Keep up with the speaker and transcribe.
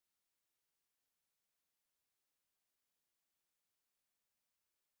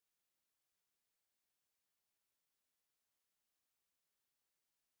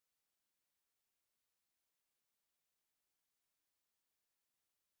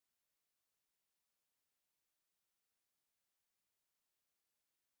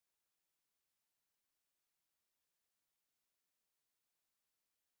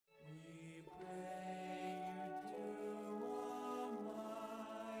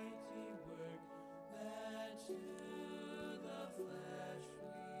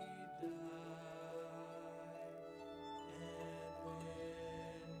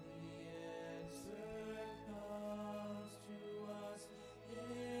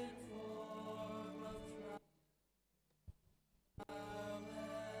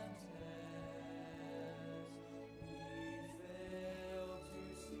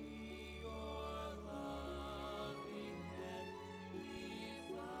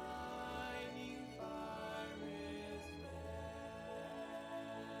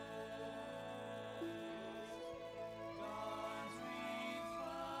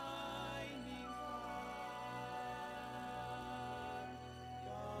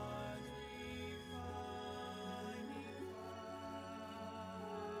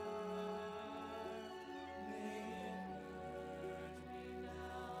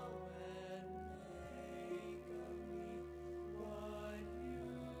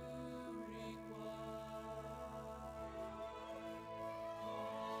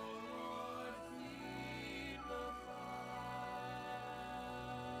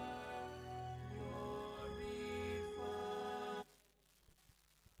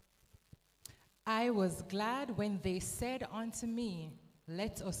I was glad when they said unto me,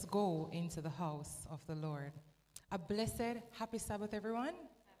 let us go into the house of the Lord. A blessed, happy Sabbath, everyone.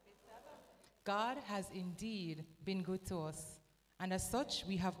 Happy Sabbath. God has indeed been good to us. And as such,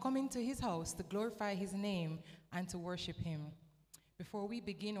 we have come into his house to glorify his name and to worship him. Before we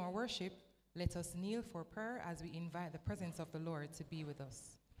begin our worship, let us kneel for prayer as we invite the presence of the Lord to be with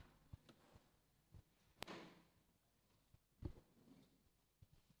us.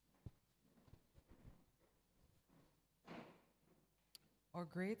 Our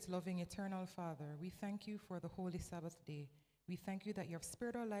great, loving, eternal Father, we thank you for the holy Sabbath day. We thank you that you have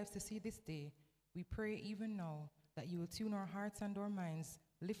spared our lives to see this day. We pray even now that you will tune our hearts and our minds,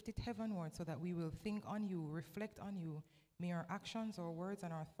 lift it heavenward so that we will think on you, reflect on you. May our actions, our words,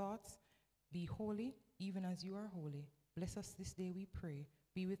 and our thoughts be holy, even as you are holy. Bless us this day, we pray.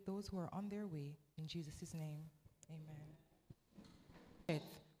 Be with those who are on their way. In Jesus' name, amen.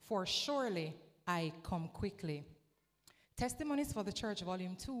 For surely I come quickly. Testimonies for the Church,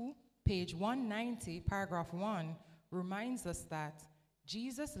 Volume 2, page 190, paragraph 1, reminds us that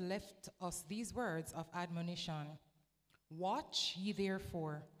Jesus left us these words of admonition. Watch ye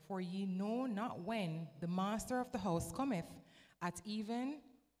therefore, for ye know not when the master of the house cometh, at even,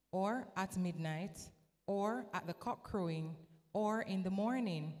 or at midnight, or at the cock crowing, or in the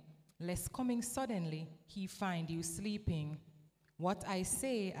morning, lest coming suddenly he find you sleeping. What I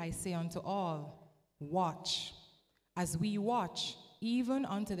say unto all, watch. As we watch, even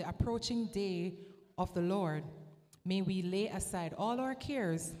unto the approaching day of the Lord, may we lay aside all our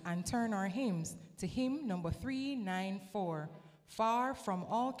cares and turn our hymns to hymn number 394. Far from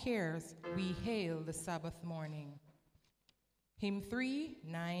all cares, we hail the Sabbath morning. Hymn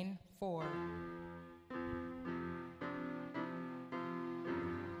 394.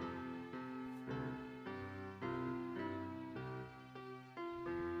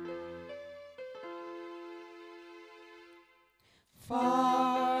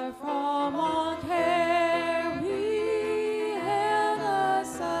 Far from all care, we hail the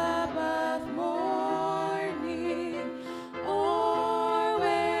Sabbath morning, o'er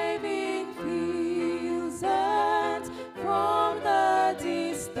waving fields and from the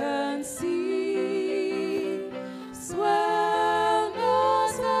distant sea. Swell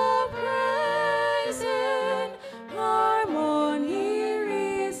notes of praise in harmony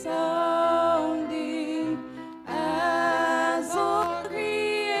resounding, as all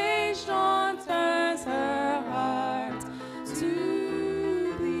creation turns her heart to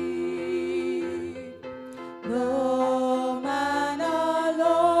thee. No man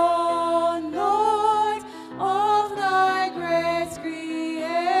alone, Lord, of thy great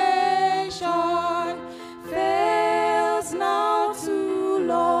creation, fails now to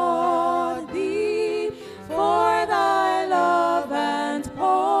laud thee for thy love and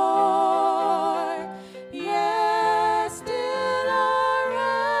power. Yes, still a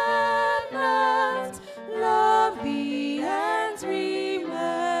remnant love thee and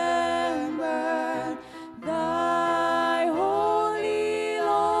remember thy holy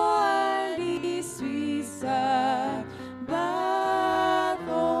law and his sweet Sabbath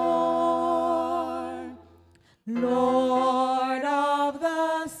o'er. Lord of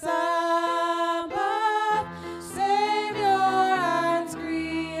the Sabbath, Savior and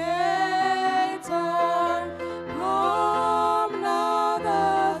Creator, calm now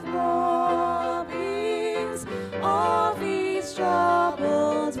the throbbings of his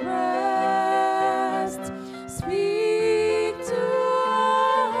troubled breast. Speak to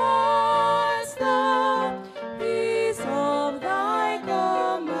our hearts the peace of thy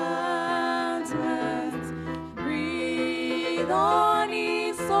commandments. Breathe on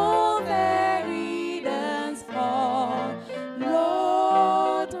his soul their Eden's fall,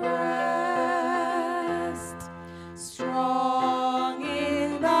 Lord, rest. Strong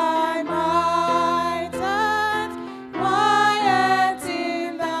in thy might and quiet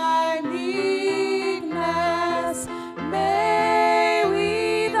in thy meekness, may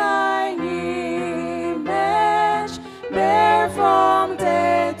we thine image bear from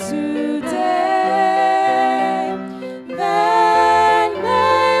day to day. Then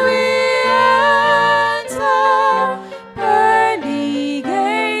may we enter pearly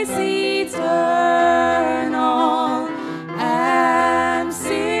gates eternal and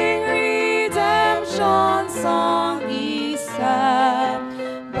sing redemption's song each Sabbath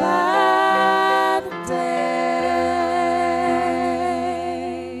day.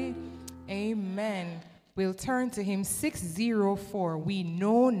 Amen. We'll turn to hymn 604. We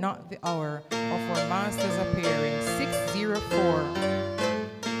know not the hour of our Master's appearing. 604.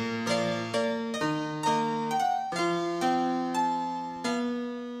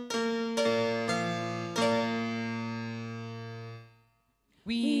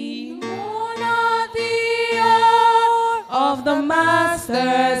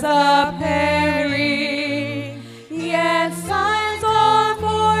 masters appearing. Yet signs all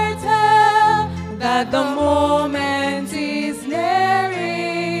foretell that the moment is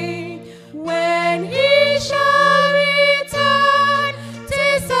nearing when he shall return.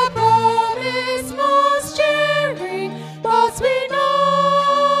 'Tis a promise most cheering, but we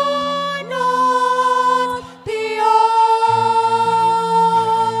know not the hour.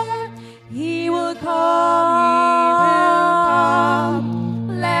 He will come.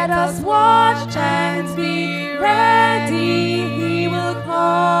 Let us watch and be ready. He will come.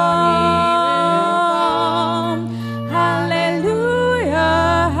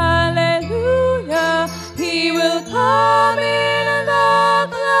 Hallelujah, hallelujah. He will come in the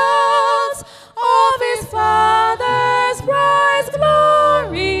clouds of his Father's bright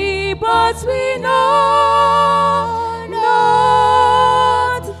glory, but we know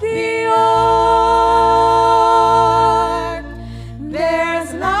not the hour.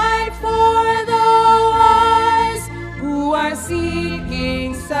 There's light for the wise who are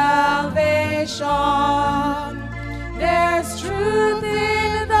seeking salvation. There's truth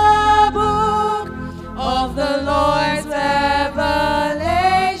in the book of the Lord's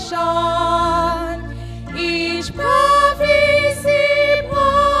revelation. Each prophecy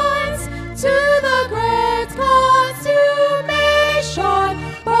points to the great consummation,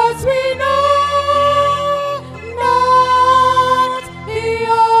 but we know not the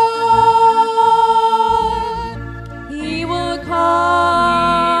hour. He will come.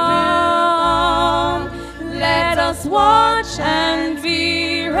 Let us watch and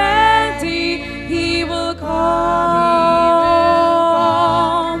be ready. He will come.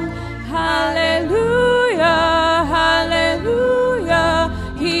 Hallelujah, hallelujah.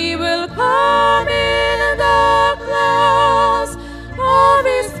 He will come in the clouds of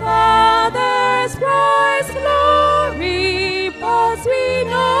his Father's bright glory, but we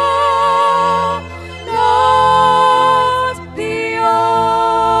know not the hour.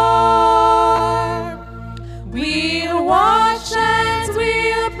 We'll watch and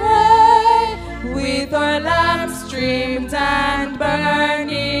we'll pray with our lamps trimmed and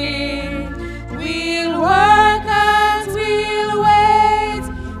burning. We'll work and we'll wait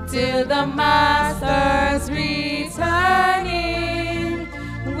till the Master's returning.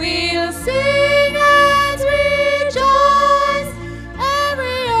 We'll sing and rejoice,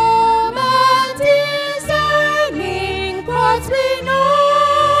 every moment discerning, but we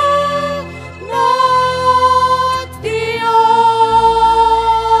know not the hour.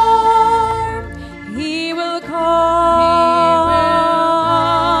 He will come.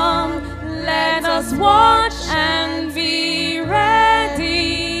 Let us watch and be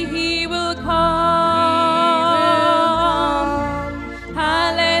ready. He will come.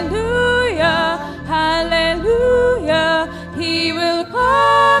 Hallelujah, hallelujah. He will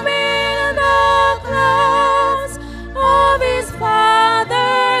come in the clouds of his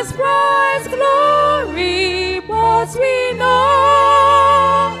Father's bright glory, but we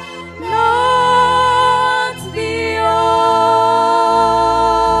know not the hour.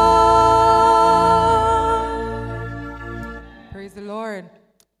 Praise the Lord.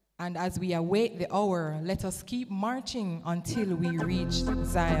 And as we await the hour, let us keep marching until we reach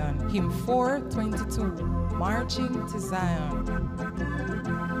Zion. Hymn 422, Marching to Zion.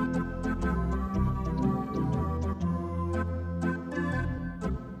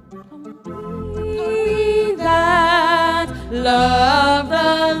 We that love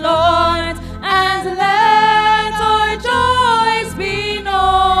the Lord, and let our joys be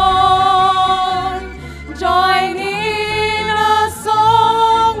known. Join in a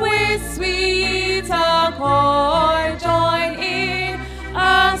song with sweet accord. Join in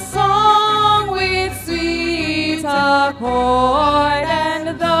a song with sweet accord,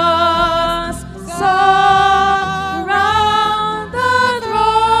 and thus surround the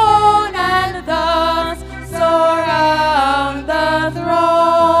throne, and thus surround the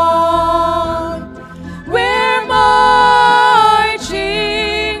throne. We're marching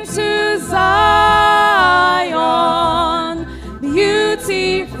to Zion,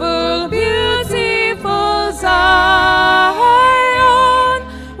 beautiful, beautiful Zion.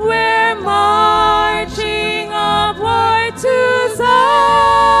 We're marching upward to Zion,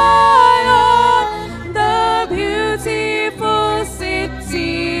 the beautiful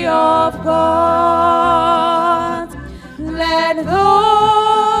city of God. Let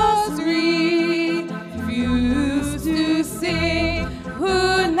those refuse to sing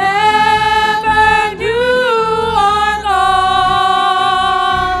who never knew our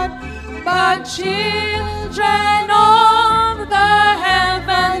God, but children of the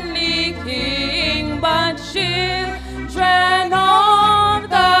heavenly King, but children of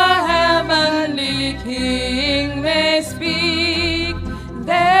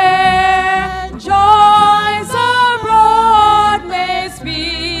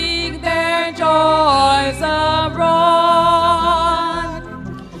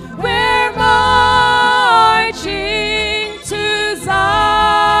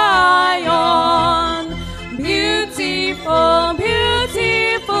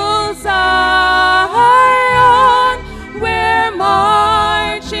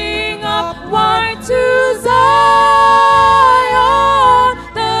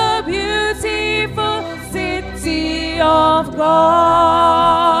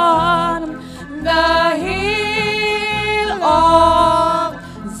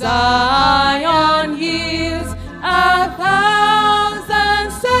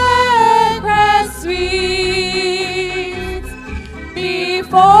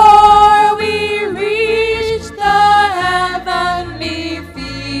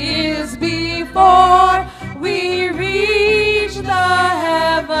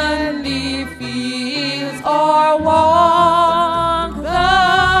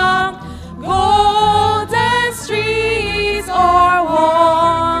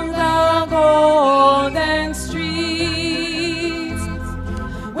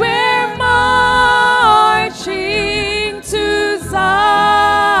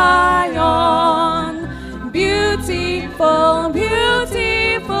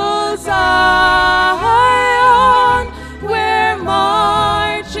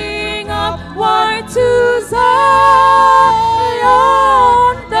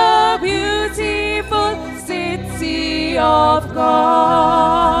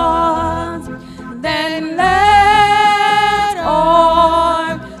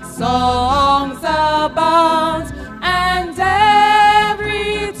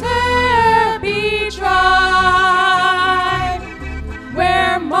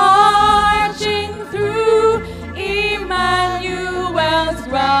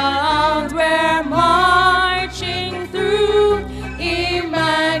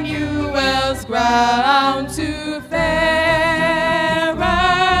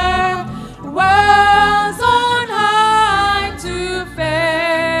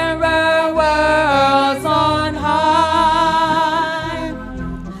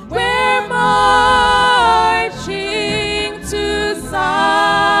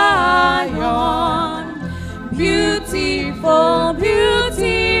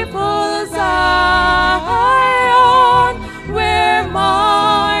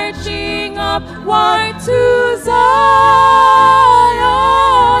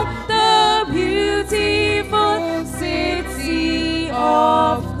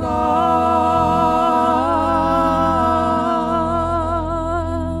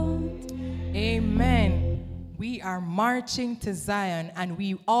marching to Zion, and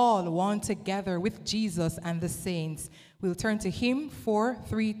we all want to gather with Jesus and the saints. We'll turn to hymn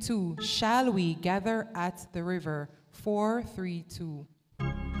 432, Shall We Gather at the River? 432.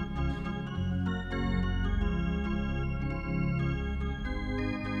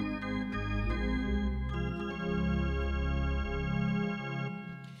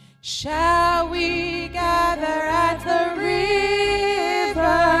 Shall we gather at the river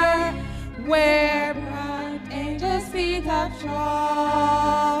where bright angels' feet have trod,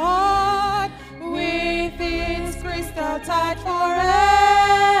 with its crystal tide forever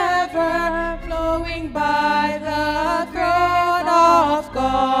flowing by the throne of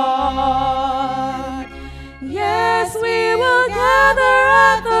God? Yes, we will gather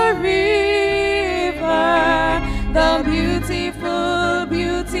at the river, the beautiful,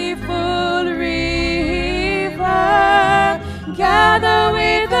 beautiful river. Gather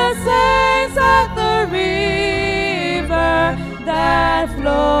with the saints at the river that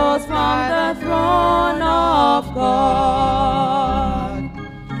flows from the throne of God.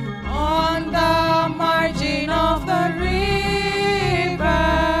 On the margin of the river,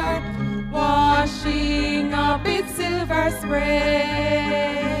 washing up its silver spray,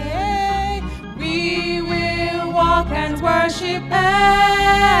 we will walk and worship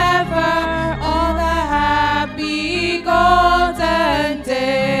ever all the happy golden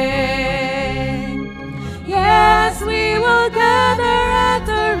day. Yes, we will gather at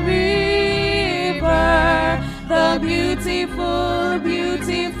the river, the beautiful,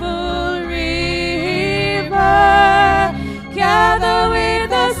 beautiful river. Gather with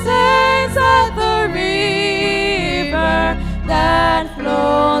the saints at the river that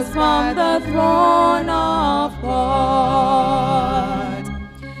flows from the throne of God.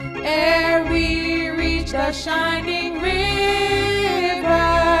 Ere we reach the shining river,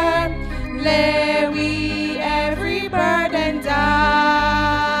 lay we every burden down.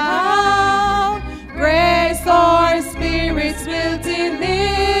 Grace our spirits will deliver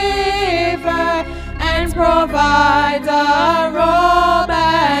and provide a robe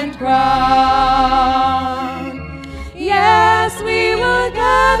and crown. Yes, we will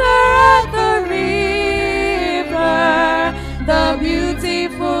gather at the river, the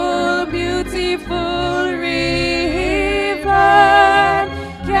beautiful, beautiful river.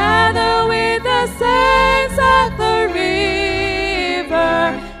 Gather with the saints at the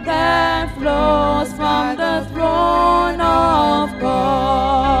river that flows from the throne of God.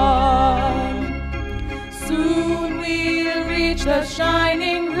 Soon we'll reach the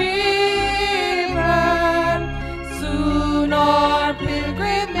shining river, soon our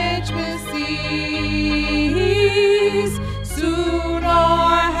pilgrimage will cease, soon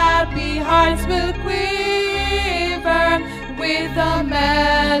our happy hearts will quiver with the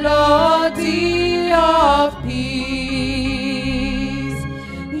melody of peace.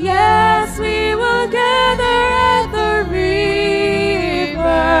 Yes, we will gather at the river,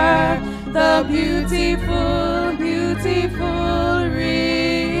 the beautiful, beautiful river.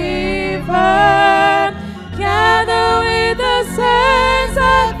 Gather with the saints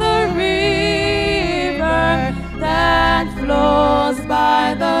at the river that flows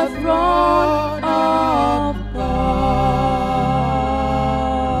by the throne of God.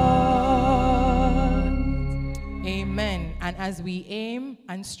 Amen. And as we aim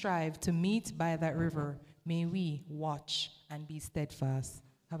and strive to meet by that river, may we watch and be steadfast.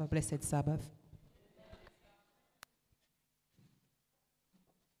 Have a blessed Sabbath.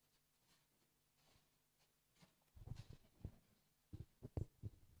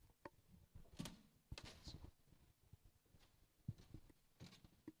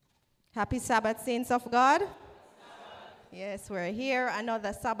 Happy Sabbath, saints of God. Yes, we're here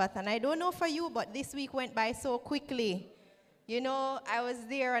another Sabbath, and I don't know for you, but this week went by so quickly. You know, I was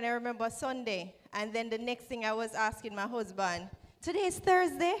there, and I remember Sunday, and then the next thing I was asking my husband, today is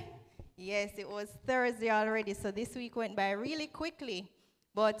Thursday? Yes, it was Thursday already, so this week went by really quickly.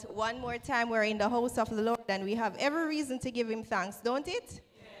 But one more time, we're in the house of the Lord, and we have every reason to give him thanks, don't it?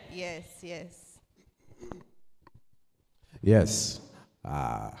 Yes, yes. Yes.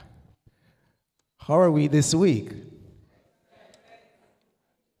 How are we this week?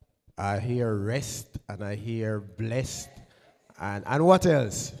 I hear rest and I hear blessed. And what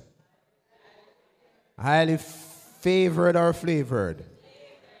else? Highly favored or flavored?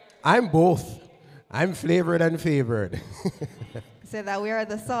 I'm both. I'm flavored and favored. Say that we are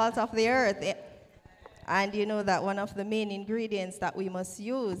the salt of the earth. And you know that one of the main ingredients that we must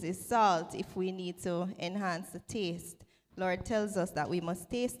use is salt if we need to enhance the taste. Lord tells us that we must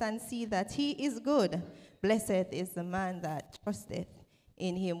taste and see that he is good. Blessed is the man that trusteth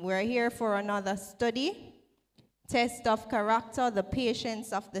in him. We're here for another study test of character, the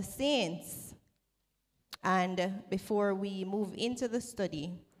patience of the saints. And before we move into the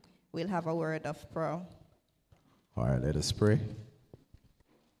study, we'll have a word of prayer. All right, let us pray.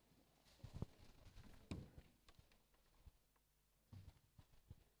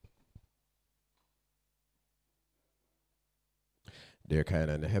 Dear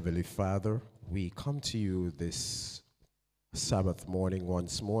kind and Heavenly Father, we come to you this Sabbath morning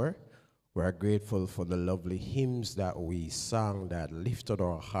once more. We are grateful for the lovely hymns that we sang that lifted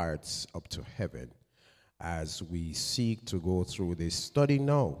our hearts up to heaven. As we seek to go through this study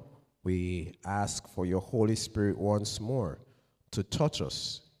now, we ask for your Holy Spirit once more to touch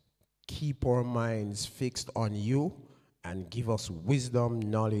us, keep our minds fixed on you, and give us wisdom,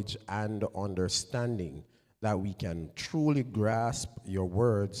 knowledge, and understanding that we can truly grasp your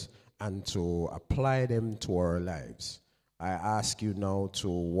words and to apply them to our lives. I ask you now to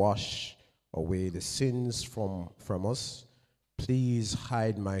wash away the sins from us. Please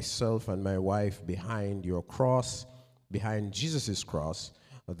hide myself and my wife behind your cross, behind Jesus' cross,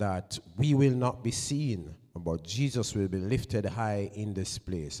 that we will not be seen, but Jesus will be lifted high in this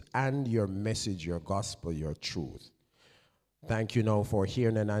place, and your message, your gospel, your truth. Thank you now for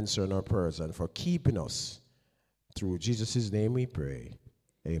hearing and answering our prayers and for keeping us. Through Jesus' name we pray.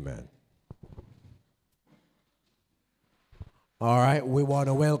 Amen. All right, we want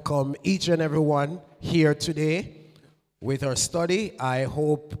to welcome each and everyone here today with our study. I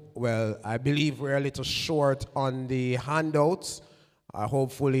believe we're a little short on the handouts.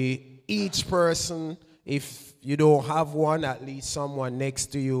 Hopefully each person, if you don't have one, at least someone next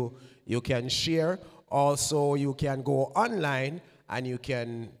to you, you can share. Also, you can go online and you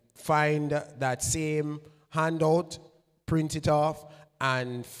can find that same handout, print it off,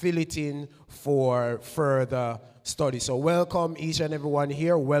 and fill it in for further study. So welcome each and everyone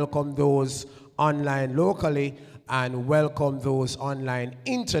here. Welcome those online locally, and welcome those online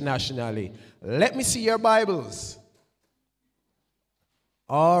internationally. Let me see your Bibles.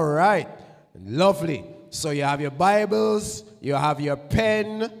 All right, lovely. So you have your Bibles, you have your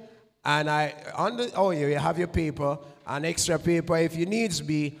pen, and you have your paper, an extra paper if you needs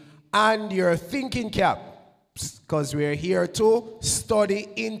be, and your thinking cap. Because we're here to study,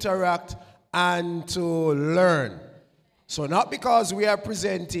 interact, and to learn. So not because we are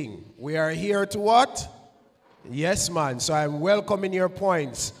presenting, we are here to what? Yes, man. So I'm welcoming your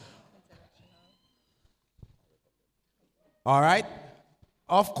points. All right.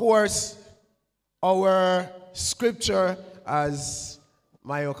 Of course, our scripture, as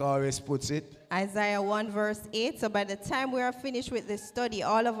Mayok always puts it, Isaiah 1 verse 8. So by the time we are finished with this study,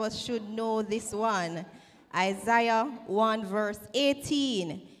 all of us should know this one. Isaiah 1 verse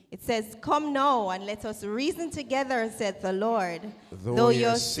 18. It says, "Come now and let us reason together, said the Lord. Though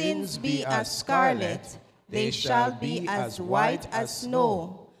your sins be as scarlet, they shall be as white as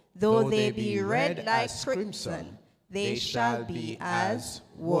snow. Though they be red like crimson, they shall be as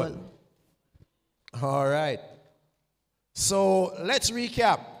wool." All right. So let's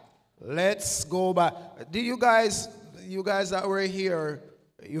recap. Let's go back. Did you guys that were here,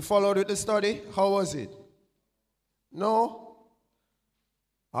 you followed with the study? How was it? No?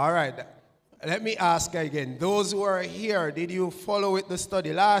 All right. Let me ask again. Those who are here, did you follow with the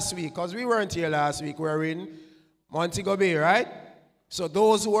study last week? Because we weren't here last week. We were in Montego Bay, right? So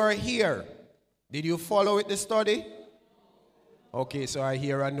those who are here, did you follow with the study? Okay, so I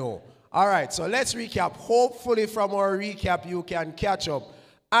hear a no. All right, so let's recap. Hopefully from our recap you can catch up.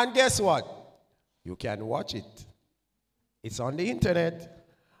 And guess what? You can watch it. It's on the internet.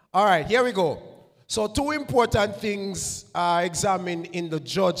 All right, here we go. So two important things are examined in the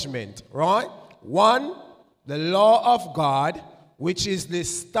judgment, right? One, the law of God, which is the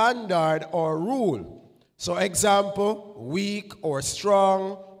standard or rule. So example, weak or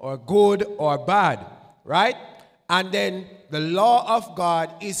strong or good or bad, right? And then the law of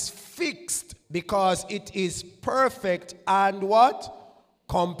God is fixed because it is perfect and what?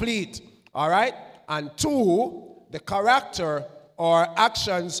 Complete, all right? And two, the character or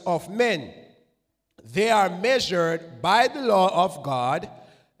actions of men. They are measured by the law of God.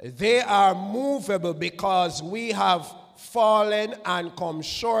 They are movable because we have fallen and come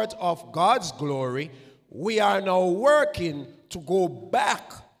short of God's glory. We are now working to go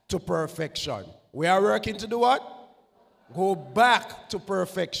back to perfection. We are working to do what? Go back to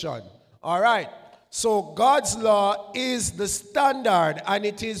perfection. All right. So God's law is the standard, and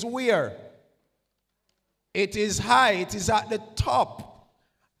it is where? It is high. It is at the top.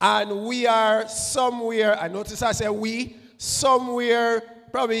 And we are somewhere, I notice I say we, somewhere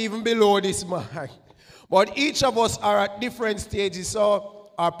probably even below this mark. But each of us are at different stages. So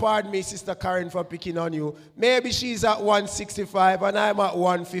or pardon me, Sister Karen, for picking on you. Maybe she's at 165 and I'm at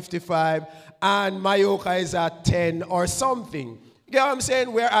 155 and Mayoka is at 10 or something. You get what I'm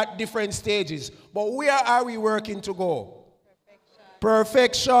saying? We're at different stages. But where are we working to go?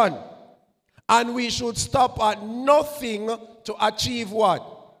 Perfection. And we should stop at nothing to achieve what?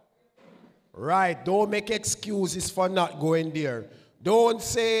 Right. Don't make excuses for not going there. Don't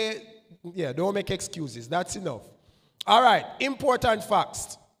say, don't make excuses. That's enough. All right. Important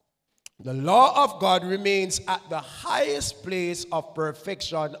facts. The law of God remains at the highest place of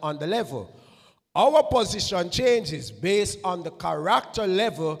perfection on the level. Our position changes based on the character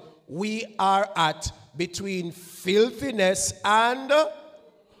level we are at between filthiness and...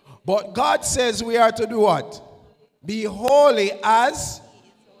 But God says we are to do what? Be holy as...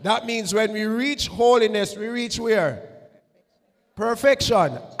 That means when we reach holiness, we reach where?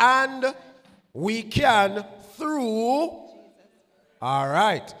 Perfection. And we can through... All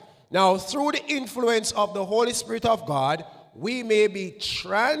right. Now, through the influence of the Holy Spirit of God, we may be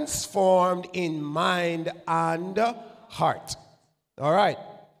transformed in mind and heart. All right.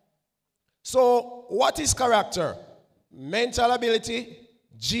 So, what is character? Mental ability,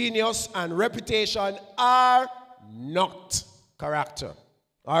 genius, and reputation are not character.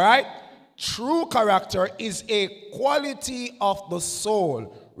 All right? True character is a quality of the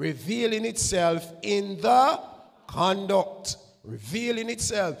soul, revealing itself in the conduct. Revealing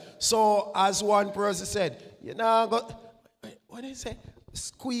itself. So, as one person said, what did he say?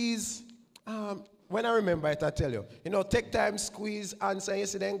 Squeeze. When I remember it, I tell you. Take time, squeeze, answer, you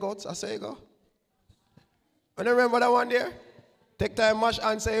see then goats. I say go. When I remember that one there? Take time, mash,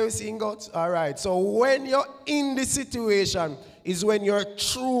 answer, you see goats. All right. So, when you're in the situation, is when your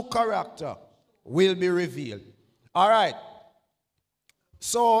true character will be revealed. All right.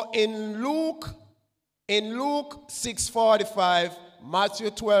 So, in Luke 6:45, Matthew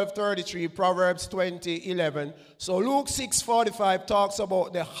 12:33, Proverbs 20:11. So Luke 6:45 talks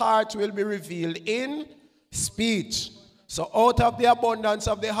about the heart will be revealed in speech. So out of the abundance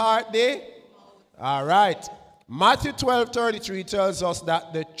of the heart, all right. Matthew 12:33 tells us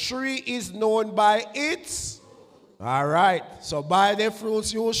that the tree is known by its, all right. So by their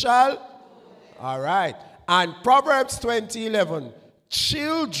fruits you shall, all right. And Proverbs 20:11,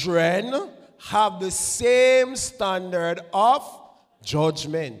 children have the same standard of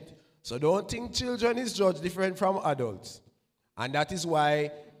judgment. So don't think children is judged different from adults. And that is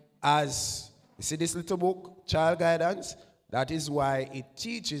why, as you see this little book, Child Guidance, that is why it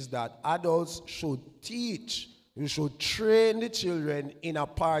teaches that adults should teach. You should train the children in a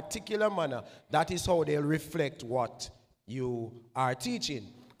particular manner. That is how they'll reflect what you are teaching.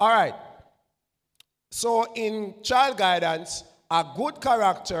 All right. So in Child Guidance, a good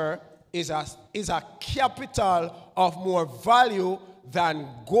character is a capital of more value than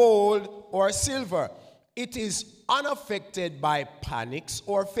gold or silver. It is unaffected by panics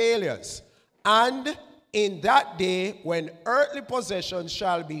or failures. And in that day, when earthly possessions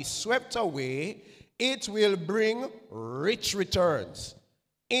shall be swept away, it will bring rich returns.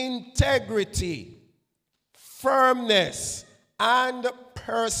 Integrity, firmness, and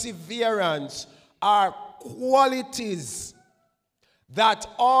perseverance are qualities that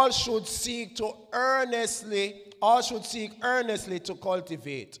all should seek earnestly to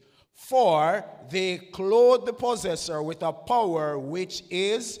cultivate. For they clothe the possessor with a power which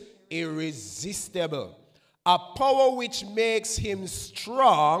is irresistible. A power which makes him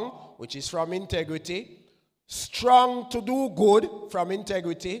strong, which is from integrity, strong to do good from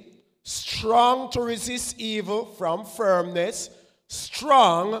integrity, strong to resist evil from firmness,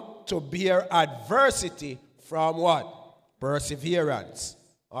 strong to bear adversity from what? Perseverance.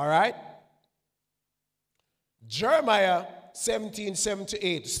 All right? Jeremiah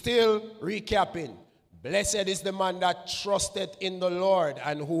 17:7-8, still recapping. Blessed is the man that trusteth in the Lord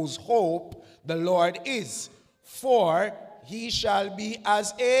and whose hope the Lord is. For he shall be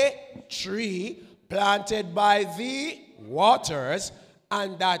as a tree planted by the waters,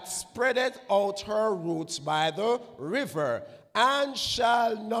 and that spreadeth out her roots by the river, and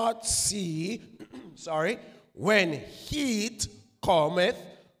shall not see, when heat cometh,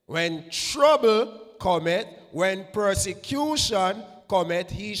 when trouble cometh, when persecution cometh,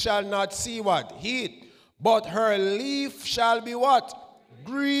 he shall not see what? Heat. But her leaf shall be what?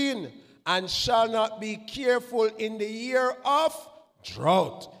 Green, and shall not be careful in the year of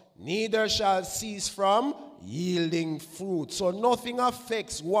drought, neither shall cease from yielding fruit. So nothing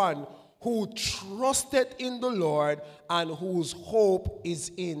affects one who trusted in the Lord and whose hope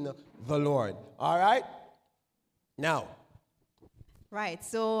is in the Lord. All right? Now. Right,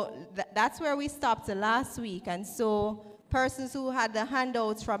 so that's where we stopped last week. And so Persons who had the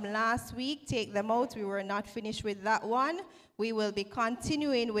handouts from last week, take them out. We were not finished with that one. We will be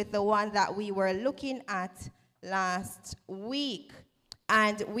continuing with the one that we were looking at last week.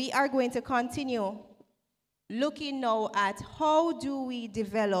 And we are going to continue looking now at how do we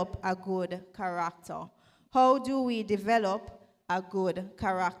develop a good character. How do we develop a good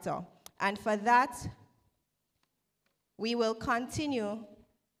character? And for that, we will continue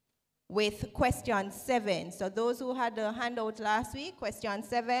with question 7. So those who had the handout last week, question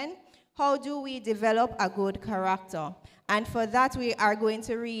 7, how do we develop a good character? And for that, we are going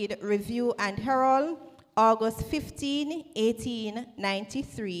to read Review and Herald, August 15,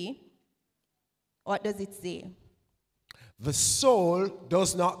 1893. What does it say? The soul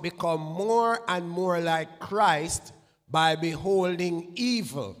does not become more and more like Christ by beholding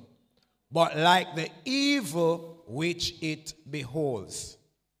evil, but like the evil which it beholds.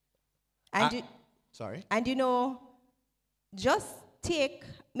 And Sorry? And you know, just take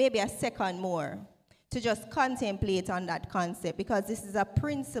maybe a second more to just contemplate on that concept, because this is a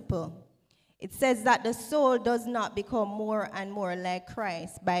principle. It says that the soul does not become more and more like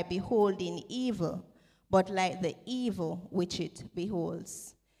Christ by beholding evil, but like the evil which it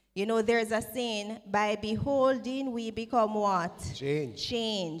beholds. You know, there's a saying, by beholding we become what?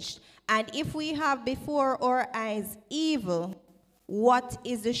 Changed. And if we have before our eyes evil, what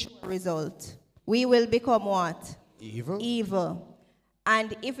is the sure result? We will become what? Evil.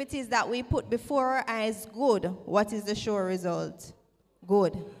 And if it is that we put before our eyes good, what is the sure result?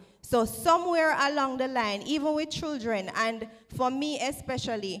 Good. So somewhere along the line, even with children, and for me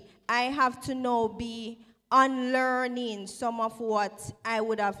especially, I have to now be unlearning some of what I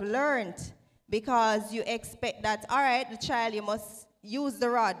would have learned, because you expect that, all right, the child, you must use the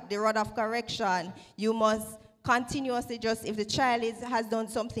rod of correction. You must continuously, just if the child has done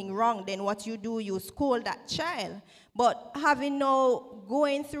something wrong, then what you do, you scold that child. But having now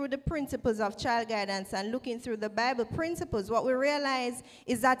going through the principles of child guidance and looking through the Bible principles, what we realize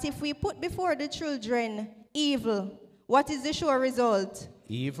is that if we put before the children evil, what is the sure result?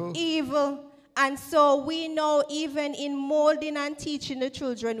 Evil. And so we know, even in molding and teaching the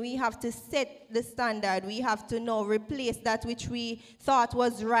children, we have to set the standard. We have to now replace that which we thought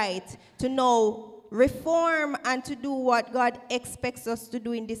was right, to know reform and to do what God expects us to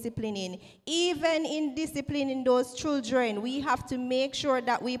do in disciplining. Even in disciplining those children, we have to make sure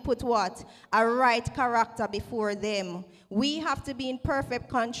that we put what? A right character before them. We have to be in perfect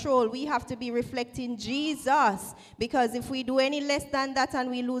control. We have to be reflecting Jesus, because if we do any less than that and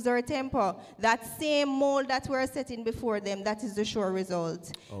we lose our temper, that same mold that we're setting before them, that is the sure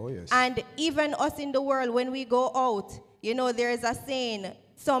result. Oh, yes. And even us in the world, when we go out, you know, there is a saying,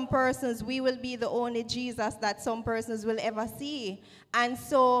 some persons, we will be the only Jesus that some persons will ever see. And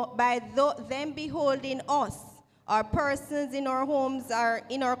so by them beholding us, our persons in our homes, or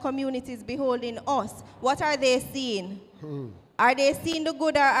in our communities beholding us, what are they seeing? Are they seeing the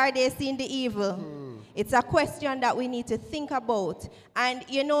good, or are they seeing the evil? It's a question that we need to think about. And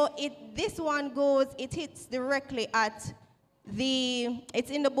you know, this one it hits directly at it's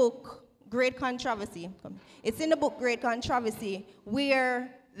in the book Great Controversy. It's in the book Great Controversy,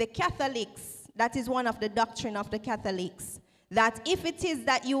 where the Catholics, that is one of the doctrine of the Catholics, that if it is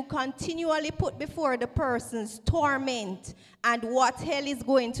that you continually put before the person's torment and what hell is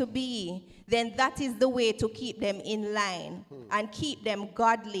going to be, then that is the way to keep them in line and keep them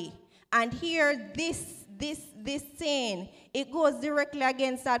godly. And here, this saying, it goes directly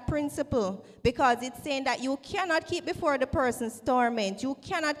against that principle, because it's saying that you cannot keep before the person's torment, you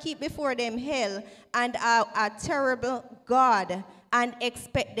cannot keep before them hell and a terrible God and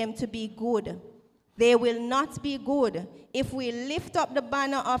expect them to be good. They will not be good. If we lift up the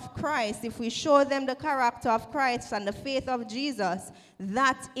banner of Christ, if we show them the character of Christ and the faith of Jesus,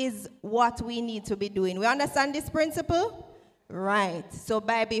 that is what we need to be doing. We understand this principle? Right. So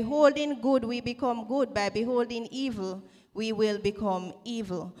by beholding good, we become good. By beholding evil, we will become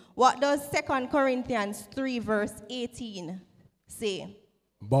evil. What does 2 Corinthians 3 verse 18 say?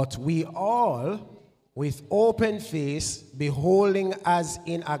 But we all, with open face, beholding as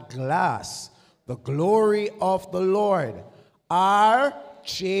in a glass the glory of the Lord, are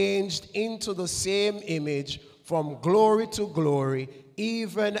changed into the same image from glory to glory,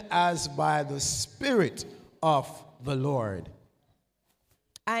 even as by the Spirit of the Lord.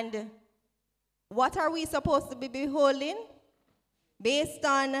 And what are we supposed to be beholding? Based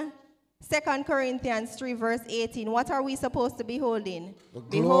on 2 Corinthians 3 verse 18. What are we supposed to be holding? The glory.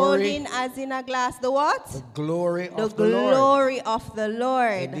 Beholding as in a glass the what? The glory of the The Lord. glory of the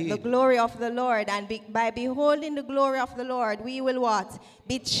Lord. Indeed. The glory of the Lord. And by beholding the glory of the Lord, we will what?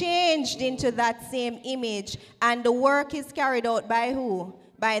 Be changed into that same image. And the work is carried out by who?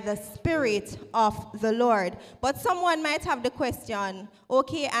 By the Spirit of the Lord. But someone might have the question,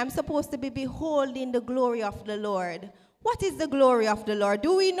 okay, I'm supposed to be beholding the glory of the Lord. What is the glory of the Lord?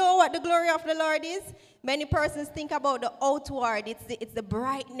 Do we know what the glory of the Lord is? Many persons think about the outward. It's the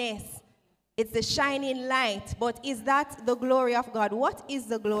brightness. It's the shining light. But is that the glory of God? What is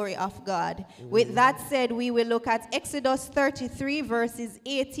the glory of God? With that said, we will look at Exodus 33 verses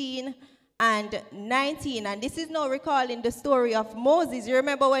 18 and 19. And this is now recalling the story of Moses. You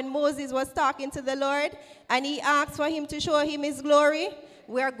remember when Moses was talking to the Lord and he asked for him to show him his glory?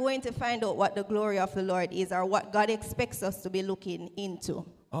 We are going to find out what the glory of the Lord is, or what God expects us to be looking into.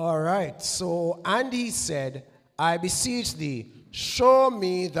 All right. So, and he said, I beseech thee, show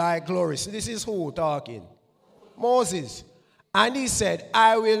me thy glory. So this is who talking? Moses. And he said,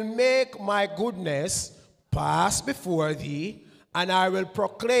 I will make my goodness pass before thee, and I will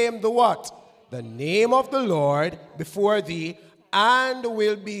proclaim the what? The name of the Lord before thee, and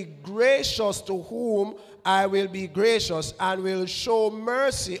will be gracious to whom I will be gracious, and will show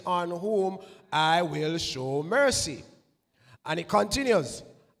mercy on whom I will show mercy. And it continues,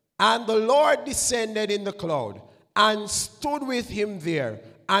 and the Lord descended in the cloud, and stood with him there,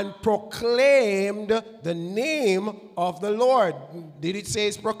 and proclaimed the name of the Lord. Did it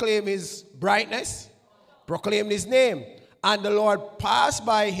say proclaim his brightness? Proclaim his name. And the Lord passed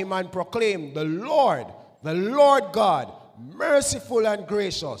by him and proclaimed, the Lord God, merciful and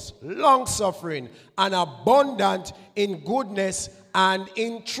gracious, long-suffering, and abundant in goodness and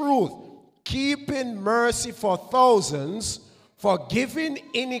in truth, keeping mercy for thousands, forgiving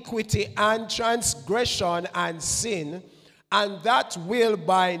iniquity and transgression and sin, and that will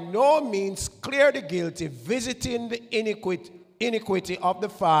by no means clear the guilty, visiting the iniquity of the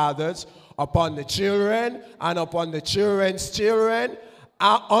fathers upon the children and upon the children's children,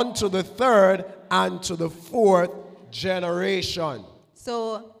 unto the third and to the fourth generation.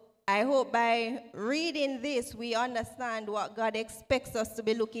 So I hope by reading this, we understand what God expects us to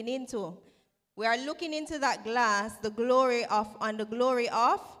be looking into. We are looking into that glass, the glory of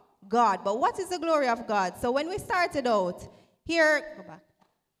God. But what is the glory of God? So when we started out, here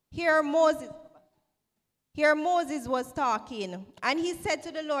Moses was talking, and he said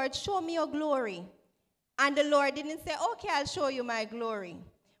to the Lord, show me your glory. And the Lord didn't say, okay, I'll show you my glory.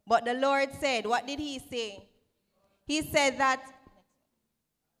 But the Lord said, what did he say? He said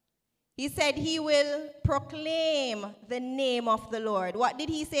he will proclaim the name of the Lord. What did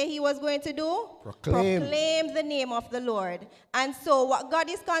he say he was going to do? Proclaim the name of the Lord. And so what God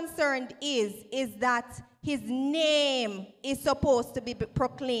is concerned is that his name is supposed to be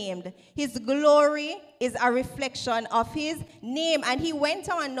proclaimed. His glory is a reflection of his name. And he went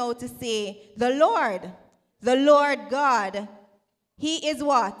on now to say, the Lord God, he is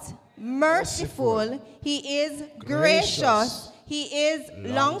what? Merciful. He is gracious. He is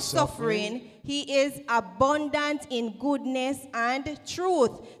long-suffering. He is abundant in goodness and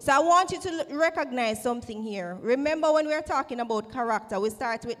truth. So I want you to recognize something here. Remember when we are talking about character, we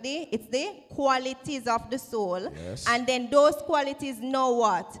start with it's the qualities of the soul. Yes. And then those qualities know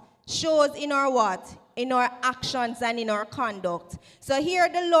what? Shows in our what? In our actions and in our conduct. So here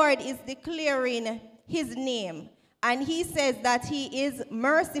the Lord is declaring his name. And he says that he is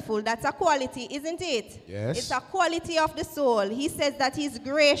merciful. That's a quality, isn't it? Yes. It's a quality of the soul. He says that he's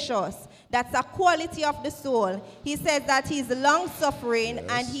gracious. That's a quality of the soul. He says that he's long-suffering, yes,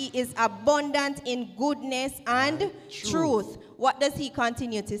 and he is abundant in goodness and truth. What does he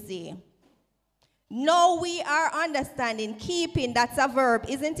continue to say? Now we are understanding. Keeping, that's a verb,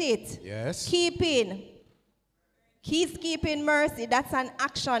 isn't it? Yes. Keeping. He's keeping mercy. That's an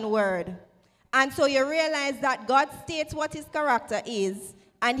action word. And so you realize that God states what his character is,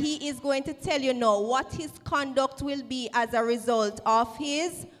 and he is going to tell you now what his conduct will be as a result of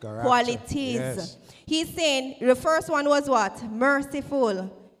his character. Qualities. Yes. He's saying the first one was what?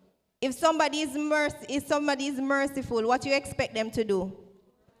 Merciful. If somebody is merciful, what do you expect them to do?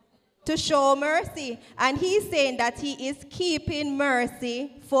 To show mercy. And he's saying that he is keeping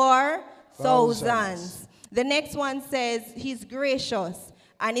mercy for thousands. The next one says he's gracious.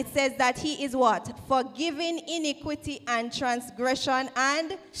 And it says that he is what? Forgiving iniquity and transgression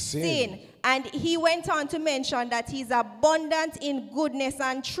and sin. And he went on to mention that he's abundant in goodness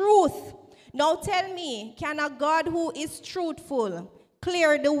and truth. Now tell me, can a God who is truthful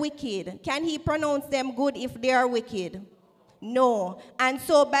clear the wicked? Can he pronounce them good if they are wicked? No. And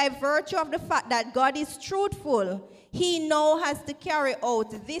so by virtue of the fact that God is truthful, he now has to carry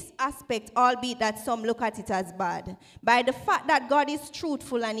out this aspect, albeit that some look at it as bad. By the fact that God is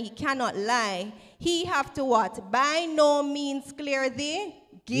truthful and he cannot lie, he have to what? By no means clear the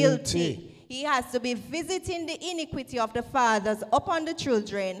guilty. He has to be visiting the iniquity of the fathers upon the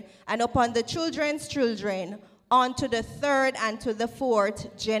children and upon the children's children, on to the third and to the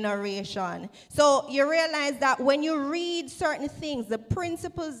fourth generation. So you realize that when you read certain things, the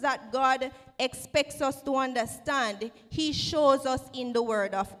principles that God expects us to understand, he shows us in the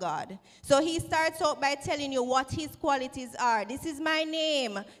word of God. So he starts out by telling you what his qualities are. This is my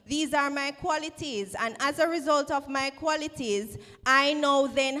name. These are my qualities. And as a result of my qualities, I now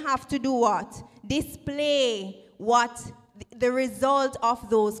then have to do what? Display what the result of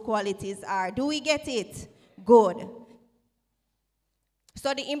those qualities are. Do we get it? Good.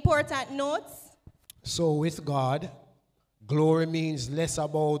 So the important notes. So with God, glory means less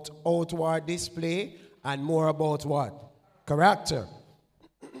about outward display and more about what? Character.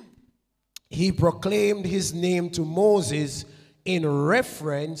 He proclaimed his name to Moses in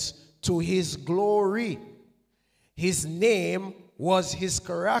reference to his glory. His name was his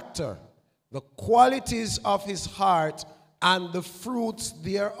character, the qualities of his heart, and the fruits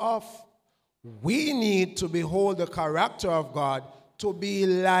thereof. We need to behold the character of God to be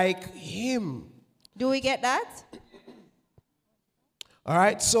like him. Do we get that? All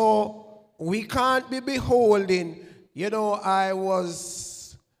right, so we can't be beholding. You know, I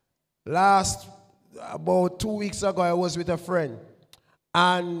was about 2 weeks ago, I was with a friend.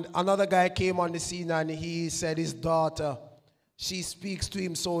 And another guy came on the scene and he said his daughter, she speaks to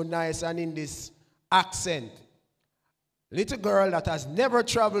him so nice and in this accent. Little girl that has never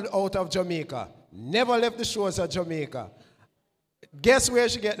traveled out of Jamaica, never left the shores of Jamaica. Guess where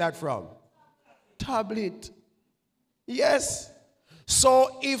she get that from? Tablet. Yes.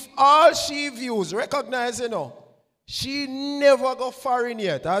 So if all she views, recognize, you know, she never go foreign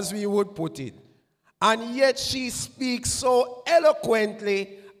yet, as we would put it. And yet she speaks so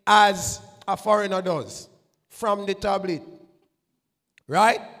eloquently as a foreigner does from the tablet.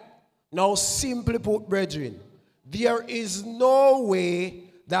 Right? Now simply put, brethren, there is no way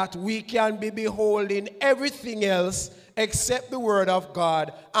that we can be beholding everything else except the word of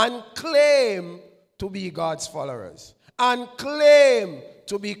God and claim to be God's followers, and claim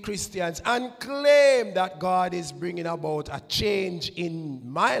to be Christians, and claim that God is bringing about a change in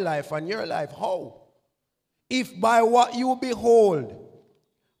my life and your life. How? If by what you behold,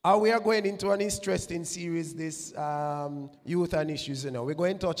 we are going into an interesting series, this youth and issues, you know. We're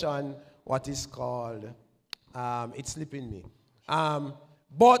going to touch on what is called, it's slipping me.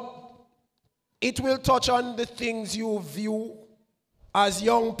 But it will touch on the things you view as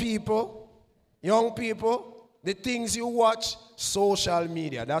young people, the things you watch, social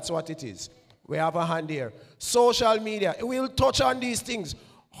media. That's what it is. We have a hand here. Social media. It will touch on these things.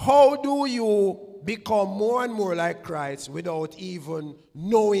 How do you become more and more like Christ without even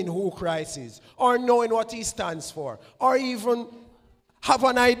knowing who Christ is, or knowing what he stands for, or even have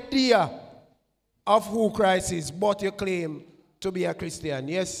an idea of who Christ is, but you claim to be a Christian?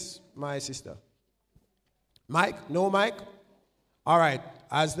 Yes, my sister. Mike? No mic? All right,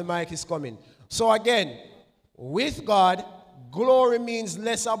 as the mic is coming. So again, with God, glory means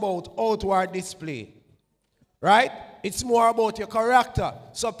less about outward display. Right? It's more about your character.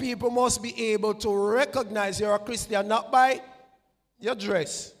 So people must be able to recognize you're a Christian not by your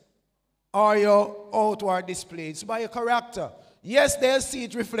dress or your outward display. It's by your character. Yes, they'll see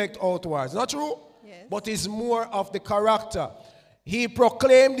it reflect outwards. Not true? Yes. But it's more of the character. He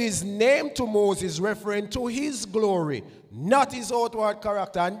proclaimed his name to Moses, referring to his glory, not his outward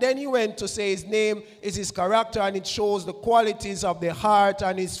character. And then he went to say his name is his character, and it shows the qualities of the heart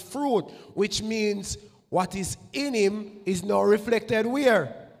and his fruit, which means what is in him is now reflected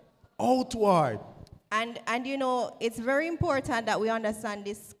where? Outward. And you know, it's very important that we understand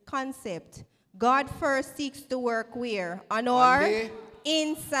this concept. God first seeks to work where? On our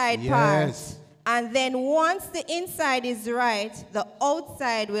inside part. And then once the inside is right, the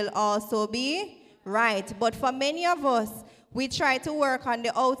outside will also be right. But for many of us, we try to work on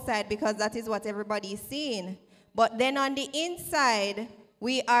the outside because that is what everybody is seeing. But then on the inside,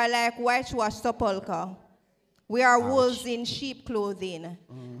 we are like whitewashed sepulchre. We are wolves in sheep clothing.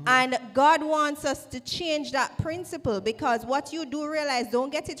 Mm-hmm. And God wants us to change that principle, because what you do realize,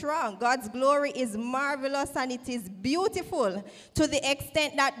 don't get it wrong, God's glory is marvelous and it is beautiful to the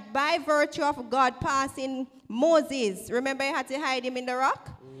extent that by virtue of God passing Moses, remember he had to hide him in the rock?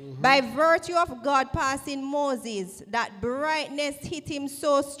 Mm-hmm. By virtue of God passing Moses, that brightness hit him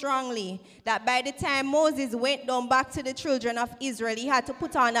so strongly that by the time Moses went down back to the children of Israel, he had to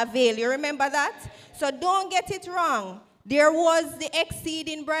put on a veil. You remember that? So don't get it wrong. There was the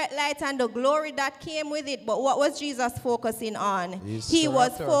exceeding bright light and the glory that came with it. But what was Jesus focusing on? He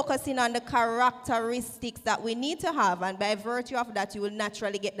was focusing on the characteristics that we need to have. And by virtue of that, you will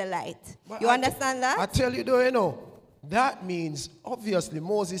naturally get the light. You understand that? I tell you, though, you know, that means, obviously,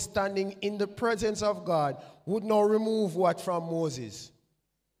 Moses standing in the presence of God would not remove what from Moses?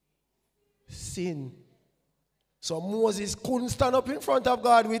 Sin. So Moses couldn't stand up in front of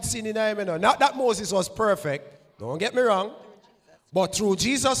God with sin in him. Not that Moses was perfect. Don't get me wrong. But through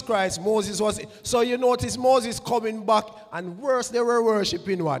Jesus Christ, Moses was... So you notice Moses coming back, and worse, they were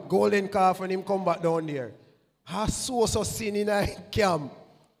worshiping what? Golden calf when him come back down there. Has so sin in a camp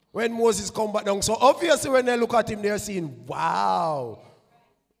when Moses come back down. So obviously when they look at him, they're seeing, wow.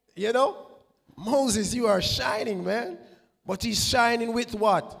 You know? Moses, you are shining, man. But he's shining with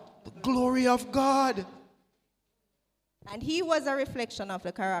what? The glory of God. And he was a reflection of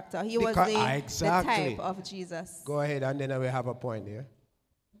the character. He was the type of Jesus. Go ahead, and then I will have a point here.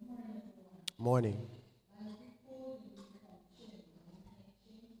 Morning.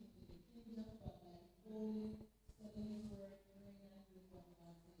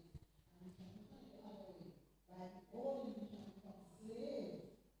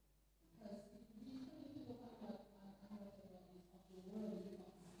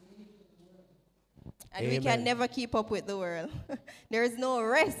 And we can never keep up with the world. There is no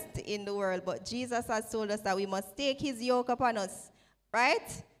rest in the world, but Jesus has told us that we must take his yoke upon us,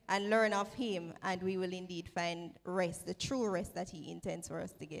 right? And learn of him, and we will indeed find rest, the true rest that he intends for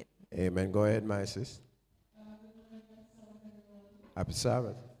us to get. Amen. Go ahead, my sis. Happy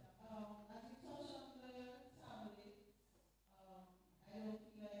Sabbath.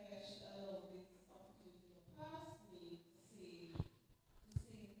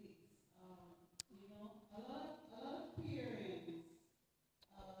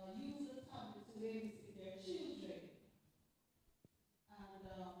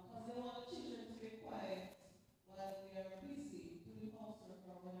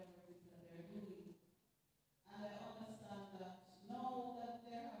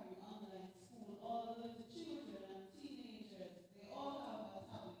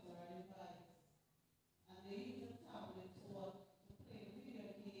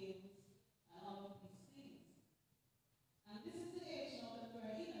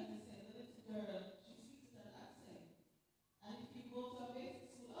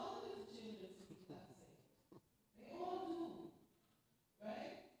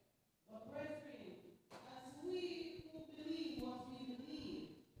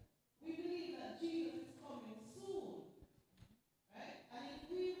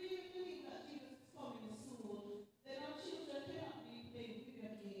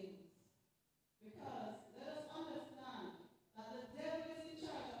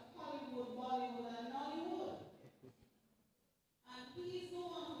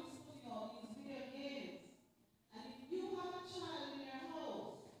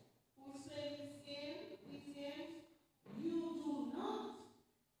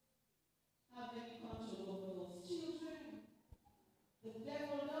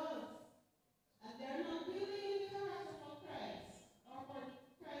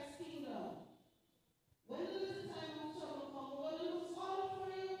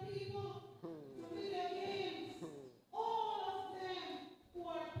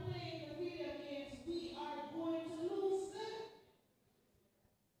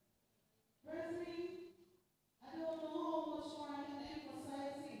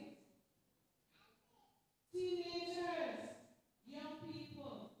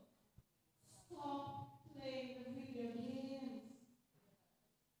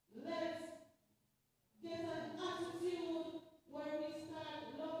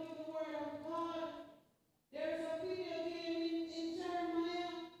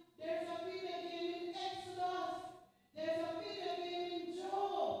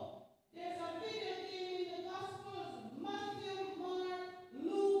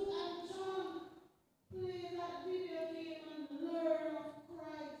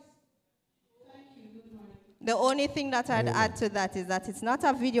 The only thing that I'd add to that is that it's not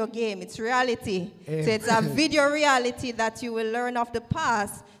a video game, it's reality. So it's a video reality that you will learn of the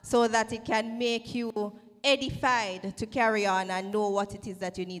past so that it can make you edified to carry on and know what it is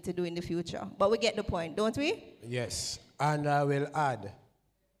that you need to do in the future. But we get the point, don't we? Yes, and I will add,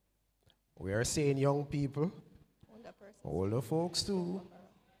 we are saying young people, older folks too,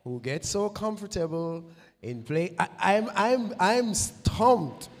 who get so comfortable in play. I'm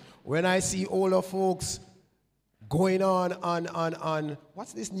stumped when I see older folks going on,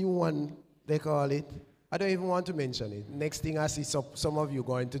 what's this new one they call it? I don't even want to mention it. Next thing I see some of you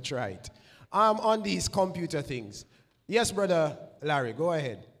going to try it. On these computer things. Yes, Brother Larry, go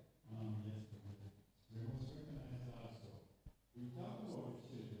ahead.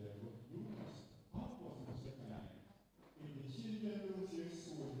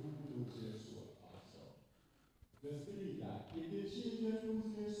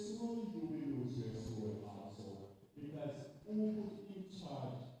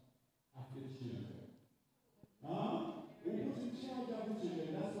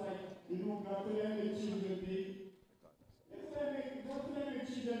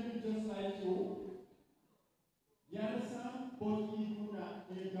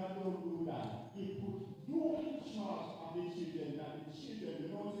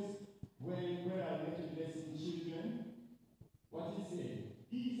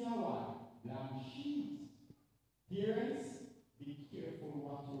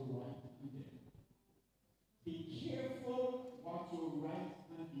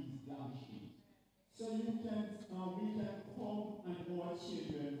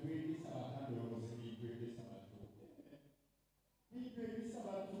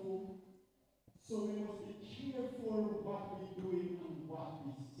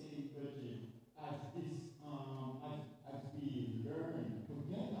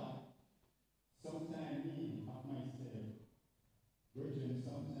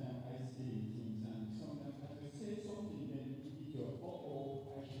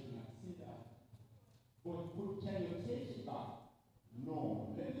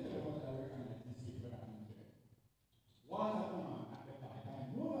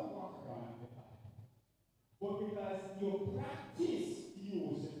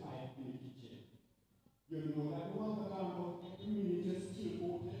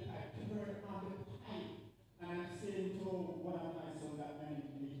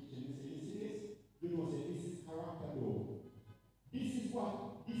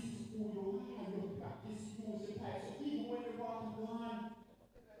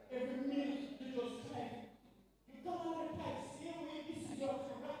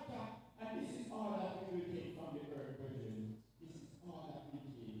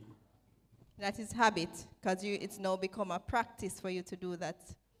 That is habit, because it's now become a practice for you to do that.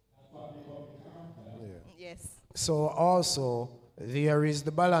 Yeah. Yes. So So also, there is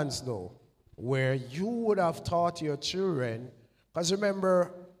the balance though, where you would have taught your children, because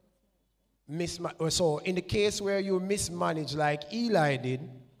remember, so in the case where you mismanage like Eli did,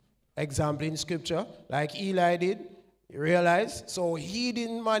 example in scripture, like Eli did, you realize, so he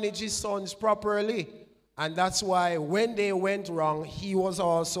didn't manage his sons properly, and that's why when they went wrong, he was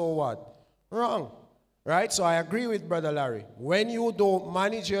also what? Wrong. Right? So I agree with Brother Larry. When you don't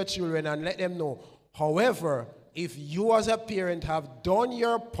manage your children and let them know, however, if you as a parent have done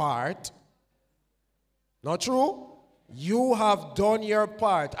your part, not true? You have done your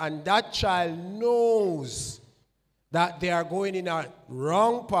part, and that child knows that they are going in a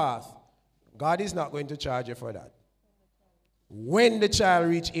wrong path. God is not going to charge you for that. When the child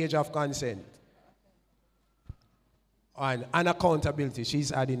reach age of consent and accountability,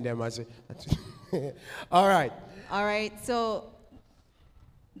 she's adding them as a all right. All right, so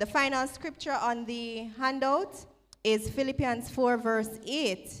the final scripture on the handout is Philippians 4, verse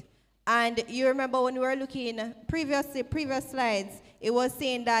 8. And you remember when we were looking previous slides, it was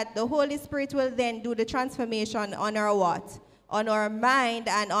saying that the Holy Spirit will then do the transformation on our what? On our mind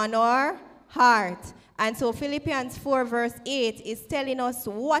and on our heart. And so Philippians 4, verse 8 is telling us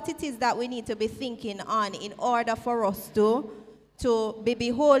what it is that we need to be thinking on in order for us to be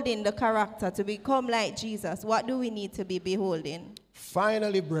beholding the character, to become like Jesus. What do we need to be beholding?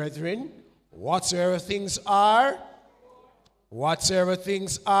 Finally, brethren, whatsoever things are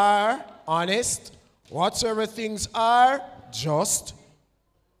honest, whatsoever things are just,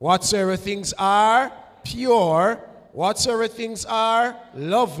 whatsoever things are pure, whatsoever things are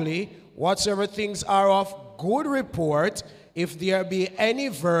lovely, whatsoever things are of good report, if there be any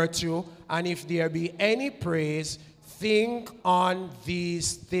virtue and if there be any praise, think on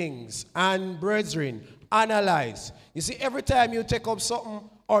these things. And brethren, analyze. You see, every time you take up something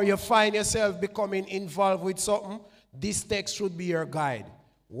or you find yourself becoming involved with something, this text should be your guide.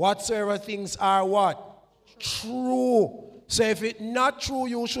 Whatsoever things are what? True. So if it's not true,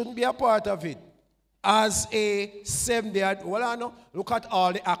 you shouldn't be a part of it. As a Seventh-day, well, I know, look at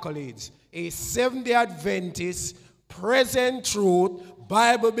all the accolades. A Seventh-day Adventist, present truth,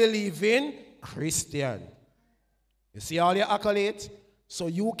 Bible-believing Christian. You see all your accolades? So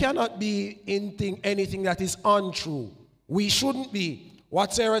you cannot be in anything that is untrue. We shouldn't be.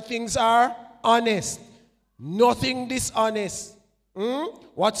 Whatsoever things are honest, nothing dishonest.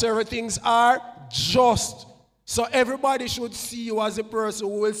 Whatsoever things are just. So everybody should see you as a person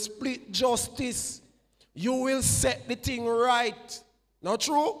who will split justice. You will set the thing right. Not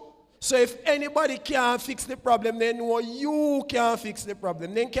true? So if anybody can't fix the problem, then know you can't fix the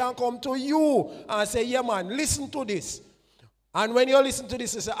problem. Then can come to you and say, yeah man, listen to this. And when you listen to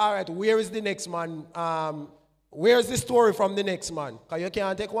this, you say, all right, where is the next man? Where is the story from the next man? Because you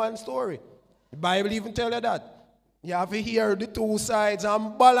can't take one story. The Bible even tell you that. You have to hear the two sides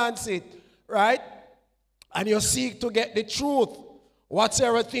and balance it, right? And you seek to get the truth.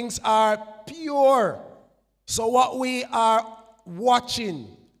 Whatsoever things are pure. So what we are watching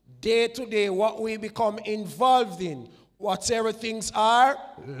day to day, what we become involved in, whatsoever things are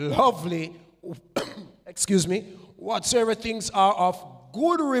lovely, excuse me, whatsoever things are of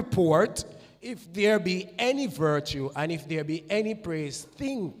good report, if there be any virtue and if there be any praise,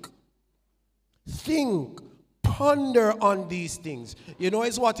 think, ponder on these things. You know,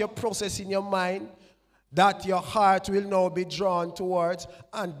 it's what you process in your mind that your heart will now be drawn towards,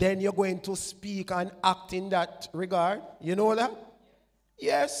 and then you're going to speak and act in that regard. You know that?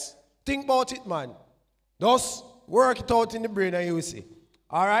 Yes. Think about it, man. Just work it out in the brain and you will see.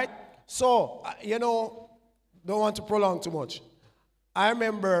 All right? So, you know, don't want to prolong too much. I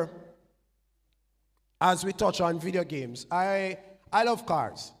remember, as we touch on video games, I love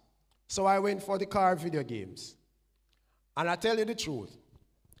cars. So I went for the car video games. And I tell you the truth,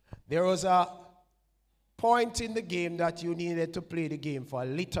 there was a point in the game that you needed to play the game for a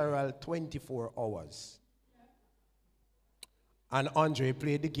literal 24 hours. And Andre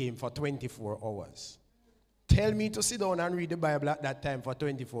played the game for 24 hours. Tell me to sit down and read the Bible at that time for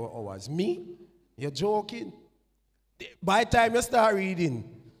 24 hours. Me? You're joking? By the time you start reading,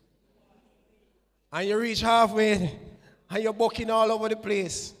 and you reach halfway, and you're bucking all over the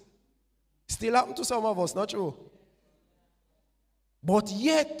place. Still happen to some of us, not true? But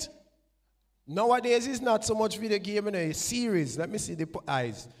yet, nowadays it's not so much video game in a series. Let me see the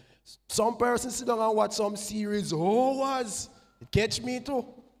eyes. Some persons sit down and watch some series hours. It catch me too.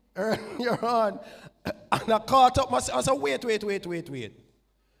 Earlier on. And I caught up myself. I said, wait.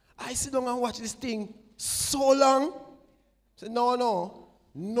 I sit down and watch this thing so long. I said,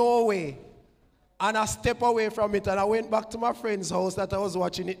 no way. And I step away from it and I went back to my friend's house that I was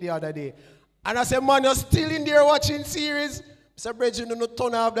watching it the other day. And I said, man, you're still in there watching series? I said, brethren, you don't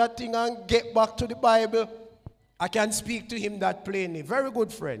turn off that thing and get back to the Bible. I can speak to him that plainly. Very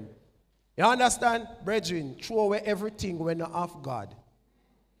good friend. You understand? Brethren, throw away everything when you're off God.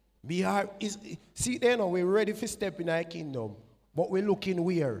 See, there now, we're ready for step in our kingdom, but we're looking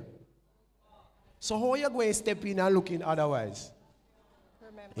weird. So how are you going to step in and looking otherwise?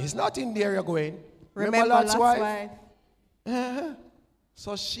 It's not in there you're going. Remember Lot's wife?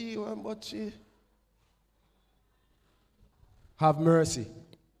 So she went, but she... Have mercy.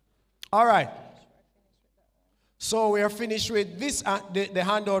 All right. So we are finished with this, the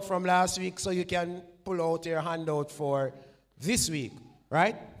handout from last week, so you can pull out your handout for this week,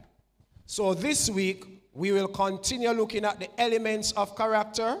 right? So this week, we will continue looking at the elements of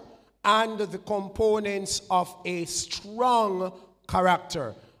character and the components of a strong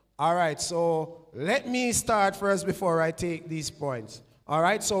character. All right, so let me start first before I take these points. All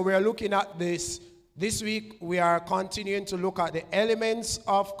right, so we are looking at this. This week, we are continuing to look at the elements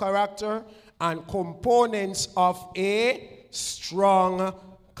of character and components of a strong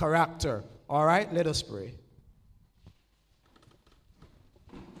character. All right, let us pray.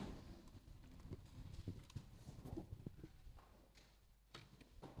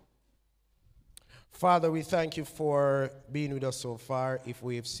 Father, we thank you for being with us so far. If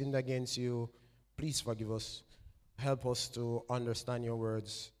we have sinned against you, please forgive us. Help us to understand your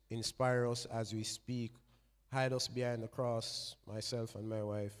words. Inspire us as we speak. Hide us behind the cross, myself and my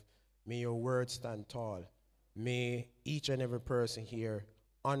wife. May your word stand tall. May each and every person here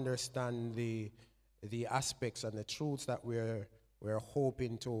understand the aspects and the truths that we're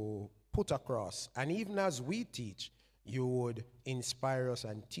hoping to put across. And even as we teach, you would inspire us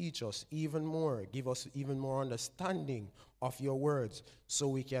and teach us even more, give us even more understanding of your words so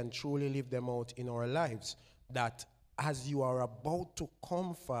we can truly live them out in our lives. That as you are about to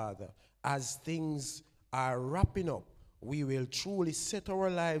come, Father, as things are wrapping up, we will truly set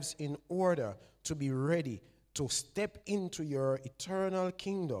our lives in order to be ready to step into your eternal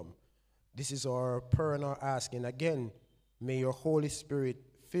kingdom. This is our prayer and our asking. Again, may your Holy Spirit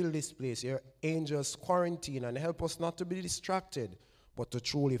fill this place, your angels quarantine, and help us not to be distracted, but to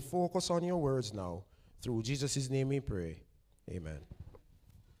truly focus on your words now. Through Jesus' name we pray. Amen.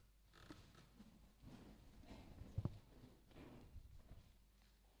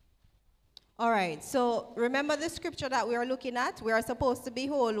 All right, so remember the scripture that we are looking at? We are supposed to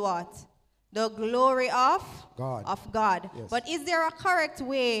behold what? The glory of God. Of God. Yes. But is there a correct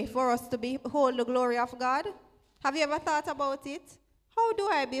way for us to behold the glory of God? Have you ever thought about it? How do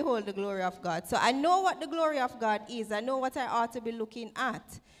I behold the glory of God? So I know what the glory of God is. I know what I ought to be looking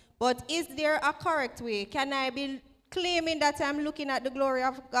at. But is there a correct way? Can I be claiming that I'm looking at the glory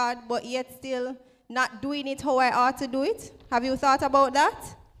of God, but yet still not doing it how I ought to do it? Have you thought about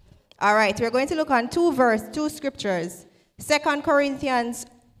that? All right, we're going to look on two scriptures. 2 Corinthians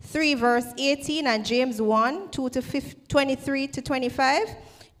 3, verse 18, and James 1, 23 to 25.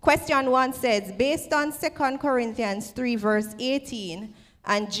 Question 1 says, based on 2 Corinthians 3, verse 18,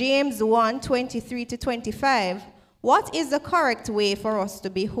 and James 1, 23 to 25, what is the correct way for us to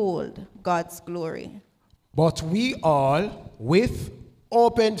behold God's glory? But we all, with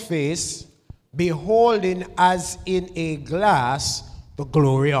open face, beholding as in a glass the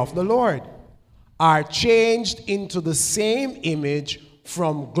glory of the Lord, are changed into the same image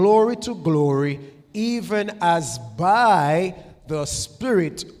from glory to glory, even as by the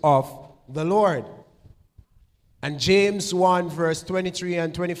Spirit of the Lord. And James 1, verse 23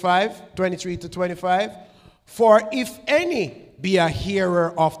 and 25, 23 to 25, for if any be a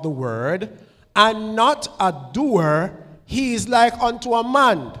hearer of the word, and not a doer, he is like unto a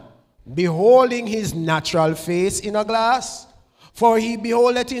man, beholding his natural face in a glass. For he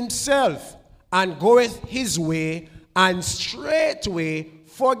beholdeth himself, and goeth his way, and straightway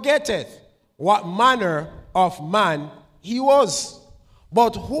forgetteth what manner of man he was.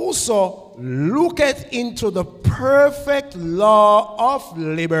 But whoso looketh into the perfect law of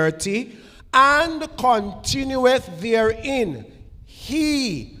liberty, and continueth therein,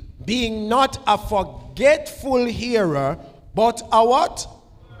 he, being not a forgetful hearer, but a what?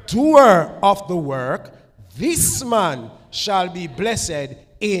 Doer of the work, this man shall be blessed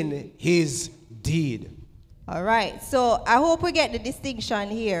in his deed. All right, so I hope we get the distinction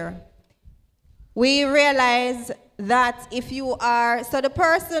here. We realize that if you are, so the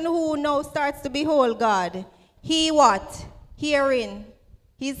person who now starts to behold God, he what? Hearing.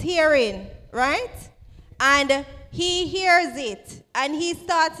 He's hearing, right? And he hears it, and he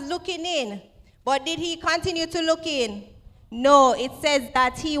starts looking in. But did he continue to look in? No, it says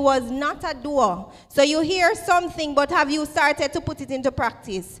that he was not a doer. So you hear something, but have you started to put it into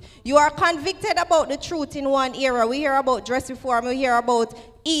practice? You are convicted about the truth in one area. We hear about dress reform. We hear about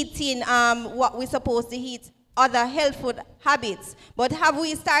eating what we're supposed to eat, other health food habits. But have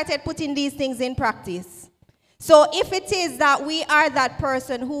we started putting these things in practice? So if it is that we are that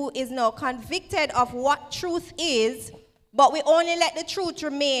person who is now convicted of what truth is, but we only let the truth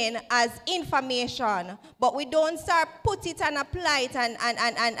remain as information, but we don't start put it and apply it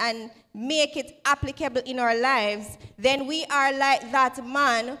and make it applicable in our lives, then we are like that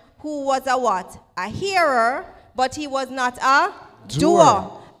man who was a what? A hearer, but he was not a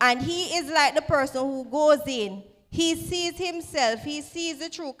doer. And he is like the person who goes in. He sees himself, he sees the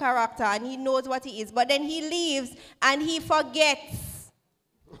true character, and he knows what he is. But then he leaves and he forgets.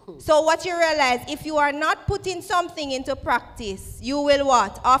 So what you realize, if you are not putting something into practice, you will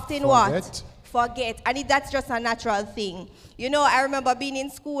what? Often what? Forget. And that's just a natural thing. You know, I remember being in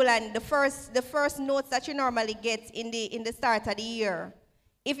school, and the first notes that you normally get in the start of the year,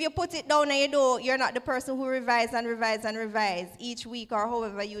 if you put it down and you know you're not the person who revise and revise and revise each week or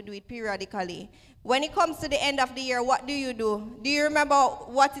however you do it periodically, when it comes to the end of the year, what do? Do you remember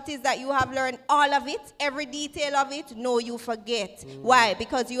what it is that you have learned? All of it? Every detail of it? No, you forget. Why?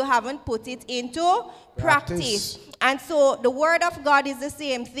 Because you haven't put it into practice. And so the word of God is the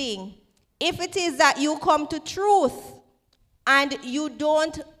same thing. If it is that you come to truth and you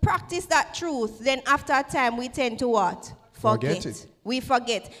don't practice that truth, then after a time we tend to what? Forget it. We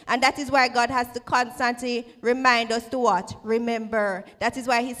forget. And that is why God has to constantly remind us to what? Remember. That is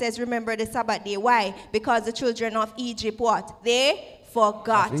why he says, remember the Sabbath day. Why? Because the children of Egypt, what? They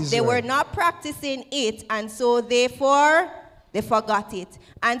forgot. They were not practicing it, and so therefore they forgot it.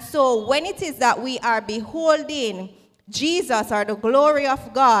 And so when it is that we are beholding Jesus or the glory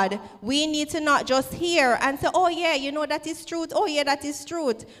of God, we need to not just hear and say, oh yeah, you know that is truth. Oh yeah, that is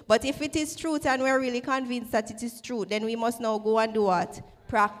truth. But if it is truth and we're really convinced that it is true, then we must now go and do what?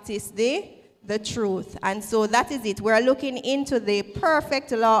 Practice the truth. And so that is it. We're looking into the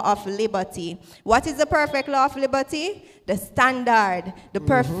perfect law of liberty. What is the perfect law of liberty? The standard, the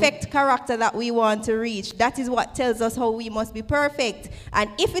perfect character that we want to reach. That is what tells us how we must be perfect. And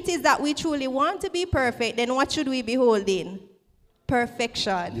if it is that we truly want to be perfect, then what should we be holding?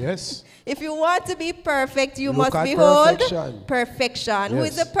 perfection. Yes. If you want to be perfect, you Look must at behold perfection. perfection. Who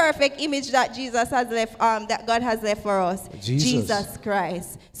is Yes. the perfect image that Jesus has left, that God has left for us? Jesus.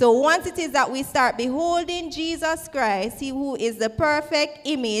 Christ. So once it is that we start beholding Jesus Christ, he who is the perfect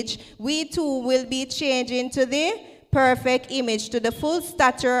image, we too will be changing to the perfect image, to the full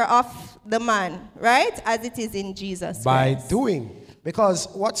stature of the man, right? As it is in Jesus By Christ. doing. Because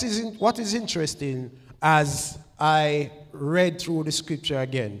what is interesting, as I read through the scripture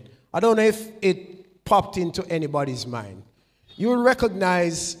again, I don't know if it popped into anybody's mind. You'll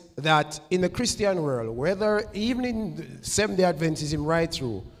recognize that in the Christian world, whether even in Seventh-day Adventism right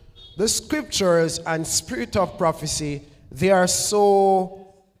through, the scriptures and spirit of prophecy, they are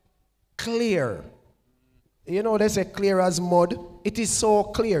so clear. You know, they say clear as mud. It is so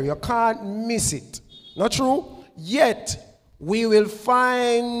clear. You can't miss it. Not true? Yet, we will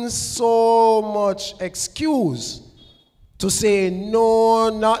find so much excuse to say, no,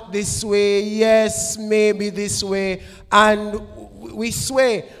 not this way, yes, maybe this way, and we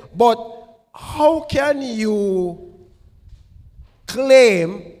sway. But how can you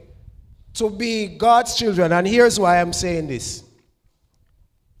claim to be God's children? And here's why I'm saying this.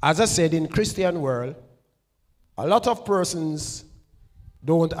 As I said, in Christian world, a lot of persons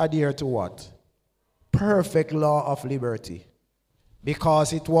don't adhere to what? Perfect law of liberty.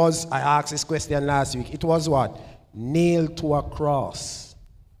 Because it was, I asked this question last week, it was what? Nailed to a cross.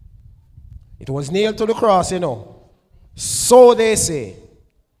 It was nailed to the cross, you know. So they say.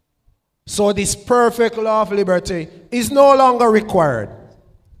 So this perfect law of liberty is no longer required.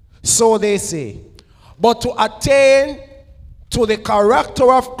 So they say. But to attain to the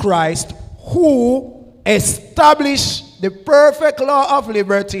character of Christ, who established the perfect law of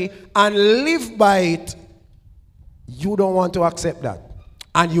liberty and live by it, you don't want to accept that.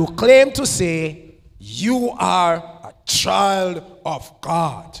 And you claim to say, you are a child of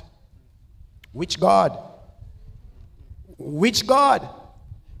God. Which God? Which God?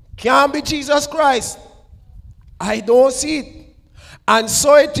 Can't be Jesus Christ. I don't see it. And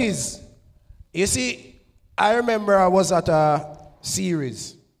so it is. You see, I remember I was at a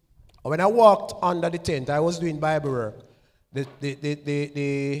series. When I walked under the tent, I was doing Bible work.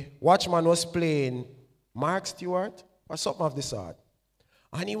 The watchman was playing Mark Stewart or something of the sort.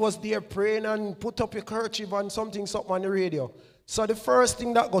 And he was there praying and put up a kerchief and something on the radio. So the first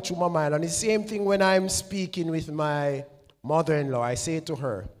thing that got through my mind, and the same thing when I'm speaking with my mother-in-law, I say to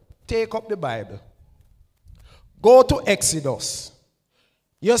her, take up the Bible. Go to Exodus.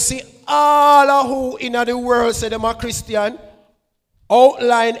 You see, all of who in the world say them are Christian,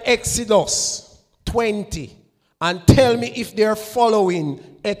 outline Exodus 20 and tell me if they're following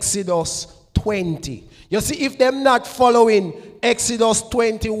Exodus 20. You see, if they're not following Exodus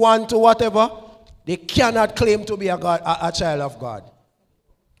 21 to whatever, they cannot claim to be a child of God.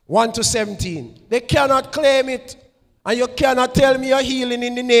 1 to 17. They cannot claim it. And you cannot tell me you're healing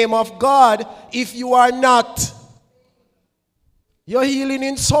in the name of God if you are not. You're healing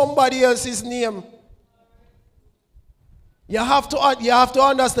in somebody else's name. You have to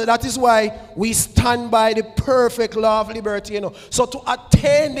understand. That is why we stand by the perfect law of liberty. You know. So to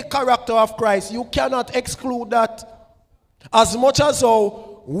attain the character of Christ, you cannot exclude that. As much as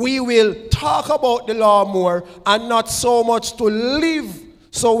how we will talk about the law more and not so much to live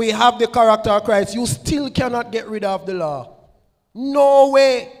so we have the character of Christ, you still cannot get rid of the law. No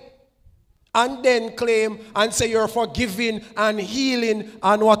way. And then claim and say you're forgiving and healing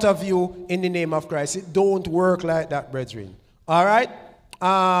and what have you in the name of Christ. It don't work like that, brethren. All right?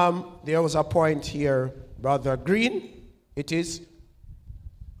 There was a point here, Brother Green. It is.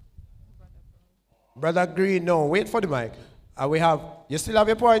 Brother Green, no, wait for the mic. You still have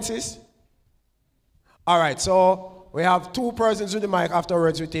your points, sis? All right, so we have two persons with the mic.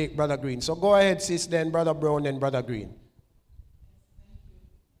 Afterwards, we take Brother Green. So go ahead, sis, then Brother Brown, then Brother Green.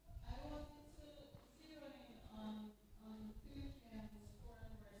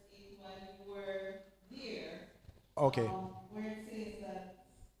 Okay. Where it says that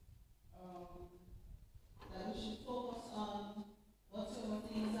we should focus on what sort of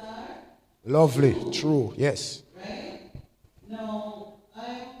things are. Lovely, true, yes. Right? Now,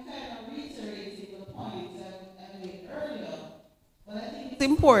 I'm kind of reiterating the point that I made earlier, but I think it's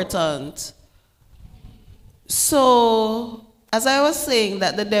important. So, as I was saying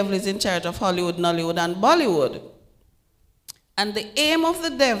that the devil is in charge of Hollywood, Nollywood, and Bollywood, and the aim of the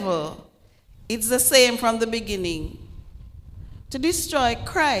devil, it's the same from the beginning, to destroy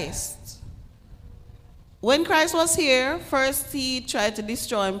Christ. When Christ was here, first he tried to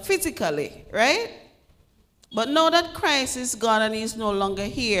destroy him physically, right? But now that Christ is gone and he's no longer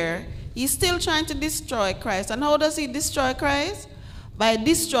here, he's still trying to destroy Christ. And how does he destroy Christ? by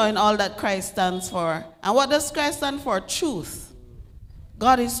destroying all that Christ stands for. And what does Christ stand for? Truth.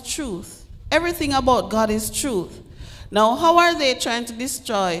 God is truth. Everything about God is truth. Now, how are they trying to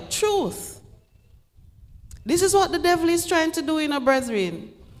destroy truth? This is what the devil is trying to do, in our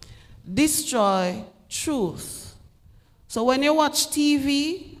brethren. Destroy truth. So when you watch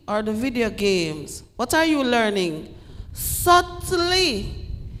TV or the video games, what are you learning? Subtly,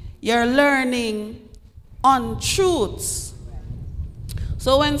 you're learning untruths.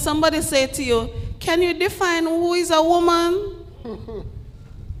 So when somebody say to you, can you define who is a woman?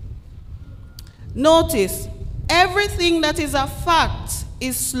 Notice, everything that is a fact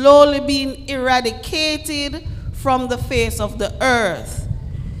is slowly being eradicated from the face of the earth.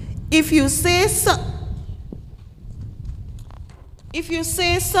 If you say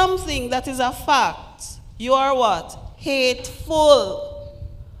something that is a fact, you are what? Hateful.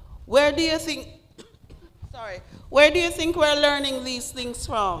 Where do you think we're learning these things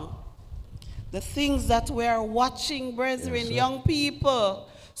from? The things that we are watching, brethren, yes, young people.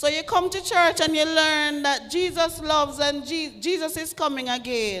 So you come to church and you learn that Jesus loves and Jesus is coming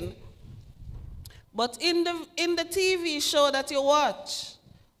again. But in the TV show that you watch,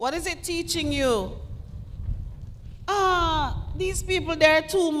 what is it teaching you? These people, they're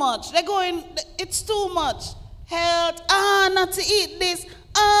too much. It's too much. Health, not to eat this.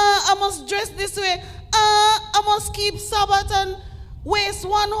 I must dress this way. I must keep Sabbath and waste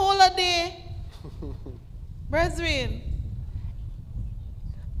one holiday. Brethren,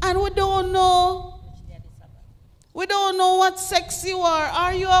 and we don't know what sex you are.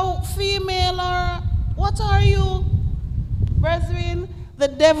 Are you a female or what are you? Brethren, the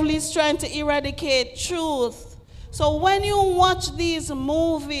devil is trying to eradicate truth. So when you watch these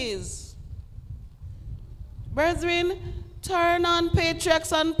movies, brethren, turn on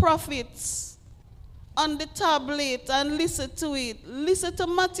Patriarchs and Prophets on the tablet and listen to it. Listen to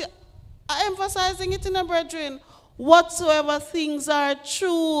Matthew. I'm emphasizing it in the brethren. Whatsoever things are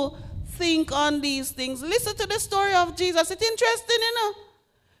true, think on these things. Listen to the story of Jesus. It's interesting, you know.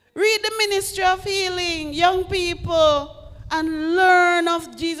 Read the ministry of healing, young people, and learn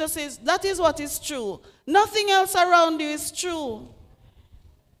of Jesus. That is what is true. Nothing else around you is true.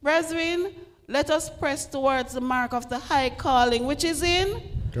 Brethren, let us press towards the mark of the high calling, which is in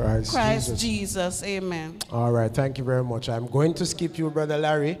Christ Jesus. Amen. All right, thank you very much. I'm going to skip you, Brother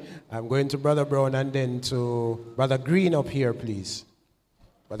Larry. I'm going to Brother Brown and then to Brother Green up here, please.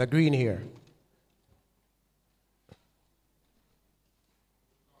 Brother Green here.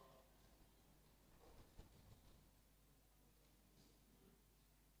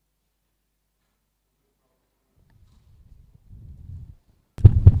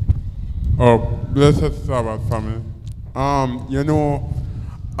 Oh, blessed Sabbath family. You know,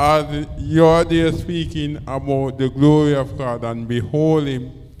 as you're there speaking about the glory of God and behold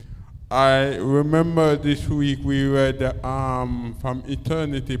him, I remember this week we read from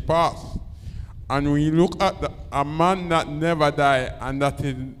eternity past, and we look at a man that never died, and that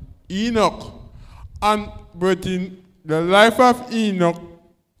is Enoch. And brethren, the life of Enoch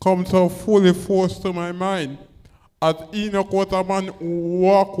comes so fully forced to my mind, as Enoch was a man who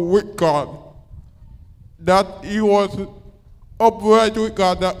walked with God, that he was upright with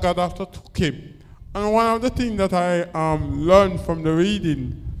God, that God after took him. And one of the things that I learned from the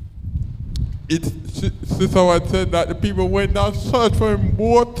reading, Sister White said that the people went and searched for him,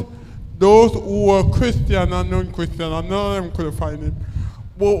 both those who were Christian and non-Christian, and none of them could find him.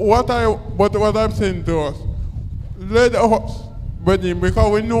 But what I'm saying to us, let us, brethren,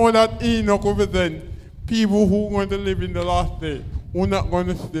 because we know that Enoch represents people who are going to live in the last day, who are not going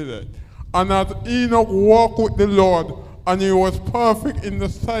to stay there. And as Enoch walked with the Lord, and he was perfect in the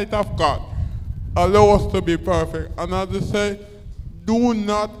sight of God, allow us to be perfect. And as I say, do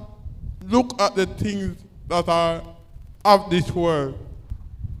not look at the things that are of this world.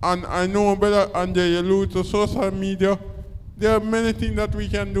 And I know, Brother Andre, you allude to social media. There are many things that we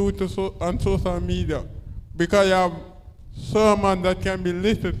can do on social media, because you have sermons that can be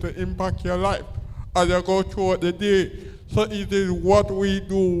listened to impact your life as you go throughout the day. So it is what we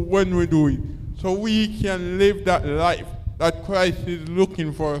do when we do it. So we can live that life that Christ is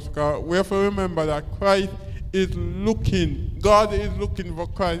looking for us. We have to remember that Christ is looking, God is looking for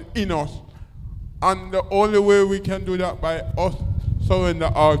Christ in us. And the only way we can do that by us surrender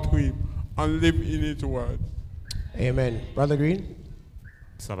all to him and live in his word. Amen. Brother Green?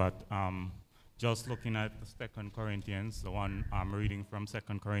 Sabbath, just looking at 2 Corinthians, the one I'm reading from 2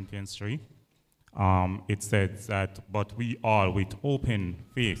 Corinthians 3. It says that, but we all with open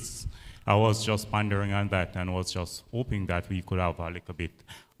face. I was just pondering on that and was just hoping that we could have a little bit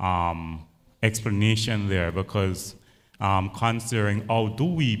explanation there, because considering how do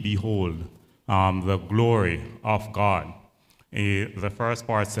we behold the glory of God. The first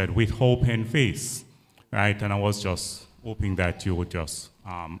part said, with hope and faith, right? And I was just hoping that you would just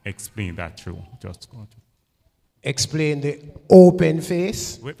explain that through. Just go through. Explain the open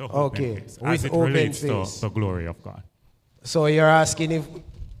face? With the open face, as with it open relates to face. the glory of God. So you're asking if,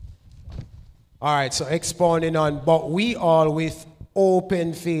 all right, so expounding on, but we all with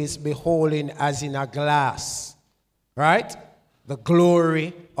open face beholding as in a glass, right? The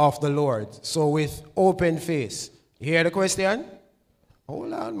glory of the Lord. So with open face. You hear the question?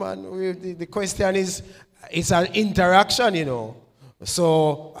 Hold on, man. The question is, it's an interaction, you know.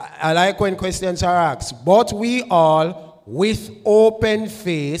 So I like when questions are asked. But we all with open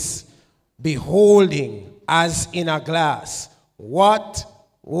face beholding as in a glass. What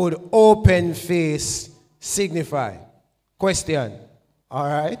would open face signify? Question. All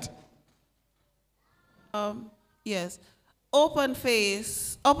right? Yes. Open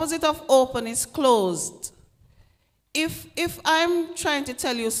face, opposite of open is closed. If I'm trying to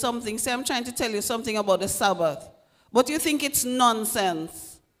tell you something, say I'm trying to tell you something about the Sabbath, but you think it's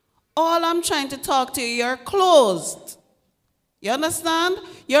nonsense, all I'm trying to talk to you, you're closed. You understand?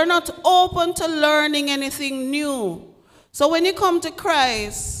 You're not open to learning anything new. So when you come to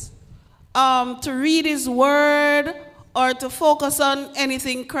Christ, to read his word or to focus on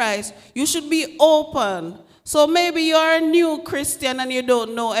anything Christ, you should be open. So maybe you're a new Christian and you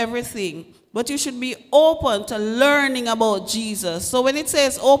don't know everything, but you should be open to learning about Jesus. So when it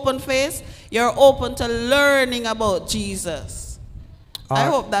says open face, you're open to learning about Jesus. I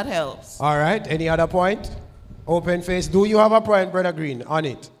hope that helps. All right. Any other point? Open face. Do you have a point, Brother Green, on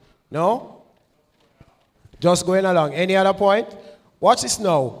it? No? Just going along. Any other point? Watch this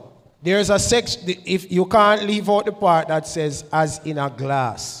now. There's a section, if you can't leave out the part that says as in a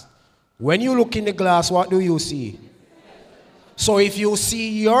glass. When you look in the glass, what do you see? So if you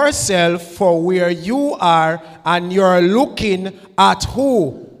see yourself for where you are and you're looking at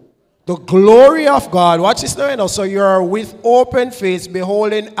who? The glory of God. Watch this now. So you're with open face,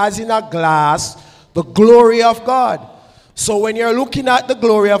 beholding as in a glass the glory of God. So when you're looking at the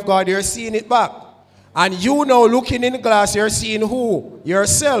glory of God, you're seeing it back. And you now looking in the glass, you're seeing who?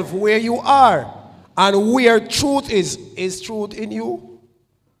 Yourself, where you are. And where truth is. Is truth in you?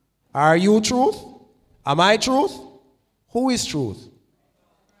 Are you truth? Am I truth? Who is truth?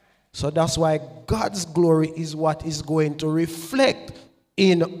 So that's why God's glory is what is going to reflect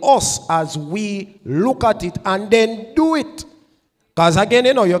in us as we look at it and then do it. Because again,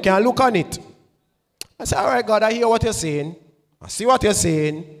 you know, you can look on it. I say, all right, God, I hear what you're saying. I see what you're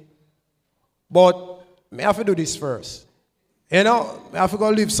saying. But may I have to do this first. You know, may I have to go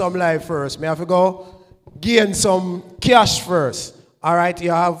live some life first. May I have to go gain some cash first. All right, you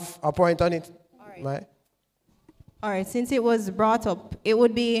have a point on it? All right. All right, since it was brought up, it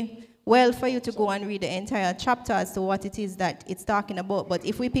would be well for you to go and read the entire chapter as to what it is that it's talking about. But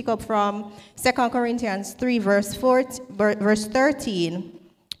if we pick up from 2 Corinthians 3, verse 13,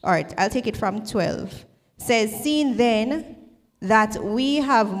 all right, I'll take it from 12. It says, seeing then that we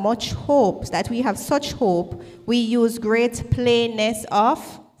have much hope, that we have such hope, we use great plainness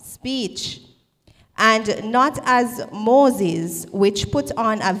of speech. And not as Moses, which put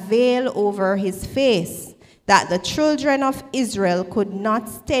on a veil over his face, that the children of Israel could not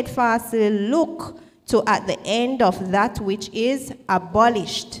steadfastly look to at the end of that which is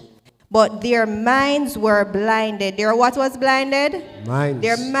abolished. But their minds were blinded. Their what was blinded? Minds.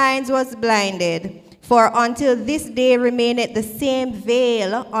 Their minds was blinded. For until this day remaineth the same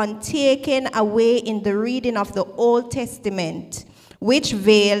veil untaken away in the reading of the Old Testament, which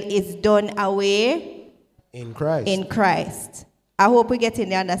veil is done away in Christ. In Christ. I hope we get in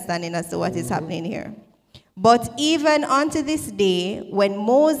the understanding as to what is happening here. But even unto this day, when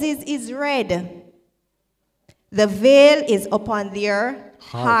Moses is read, the veil is upon their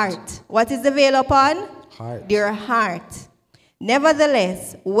heart. What is the veil upon? Heart. Their heart.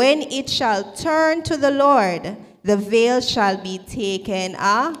 Nevertheless, when it shall turn to the Lord, the veil shall be taken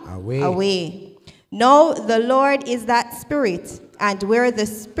away. Now the Lord is that Spirit, and where the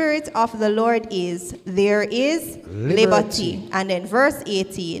Spirit of the Lord is, there is liberty. And then verse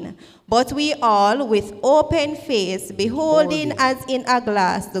 18, but we all with open face, beholding as in a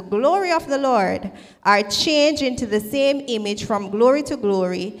glass the glory of the Lord, are changed into the same image from glory to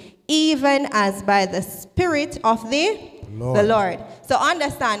glory, even as by the Spirit of the Lord. So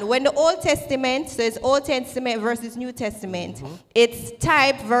understand, when the Old Testament says Old Testament versus New Testament, it's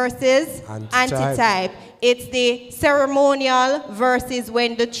type versus antitype. It's the ceremonial versus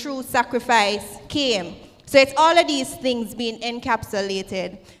when the true sacrifice came. So it's all of these things being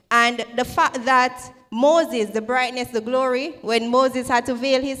encapsulated. And the fact that Moses, the brightness, the glory, when Moses had to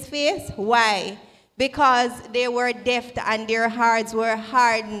veil his face. Why? Because they were deaf and their hearts were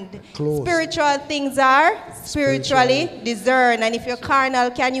hardened. Closed. Spiritual things are spiritually discerned. And if you're carnal,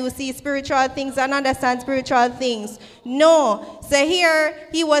 can you see spiritual things and understand spiritual things? No. So here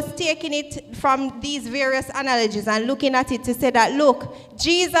he was taking it from these various analogies and looking at it to say that, look,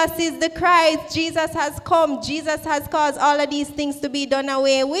 Jesus is the Christ. Jesus has come. Jesus has caused all of these things to be done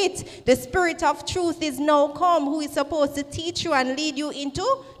away with. The Spirit of truth is now come, who is supposed to teach you and lead you into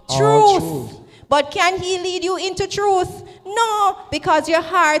truth. But can he lead you into truth? No, because your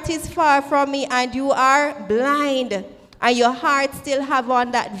heart is far from me and you are blind. And your heart still have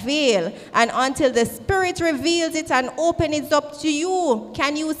on that veil. And until the Spirit reveals it and opens it up to you,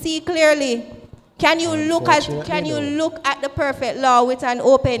 can you see clearly? Can you look at the perfect law with an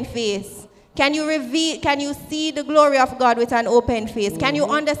open face? Can you see the glory of God with an open face? Can you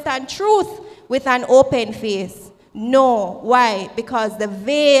understand truth with an open face? No. Why? Because the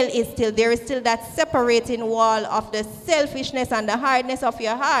veil is still, there is still that separating wall of the selfishness and the hardness of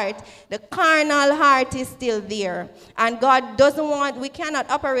your heart. The carnal heart is still there. And God doesn't want, we cannot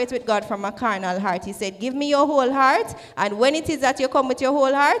operate with God from a carnal heart. He said, give me your whole heart. And when it is that you come with your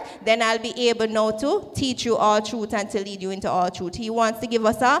whole heart, then I'll be able now to teach you all truth and to lead you into all truth. He wants to give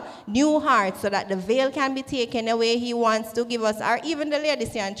us a new heart so that the veil can be taken away. He wants to give us, or even the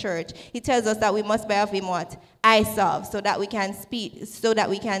Laodicean church, he tells us that we must bear of him what? Eye salve, so that we can speak, so that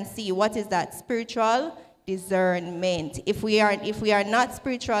we can see what is that spiritual discernment. If we are not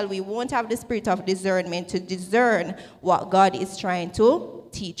spiritual, we won't have the spirit of discernment to discern what God is trying to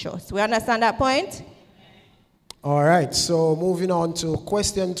teach us. We understand that point? All right, so moving on to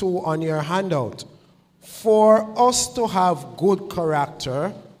question 2 on your handout. For us to have good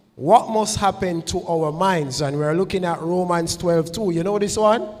character, what must happen to our minds? And we're looking at Romans 12:2. You know this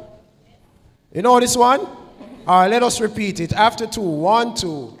one? You know this one? All right, let us repeat it. After 2, 1,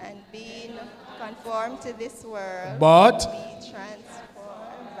 2. And being conformed to this world, But be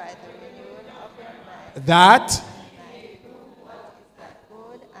transformed by the renewal of your mind. that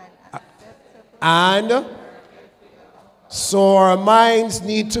Good and acceptable. and so our minds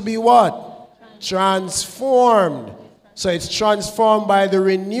need to be what? Transformed. So it's transformed by the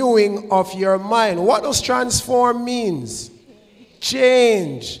renewing of your mind. What does transform means?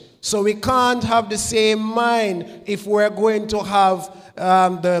 Change. So we can't have the same mind if we're going to have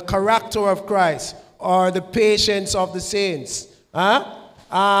the character of Christ or the patience of the saints.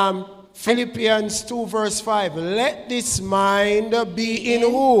 Philippians 2 verse 5. Let this mind be in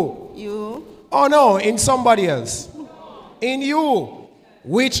who? You. Oh no, in somebody else. In you.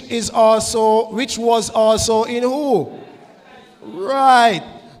 Which was also in who? Right.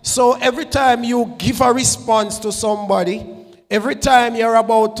 So every time you give a response to somebody, every time you're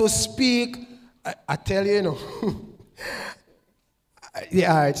about to speak, I tell you, you know.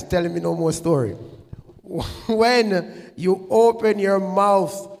 Yeah, it's telling me no more story. When you open your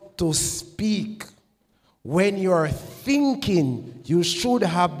mouth to speak, when you're thinking, you should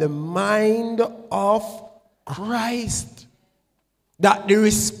have the mind of Christ. That the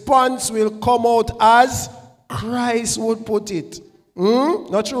response will come out as Christ would put it.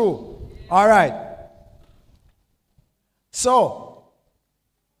 Not true? All right. So,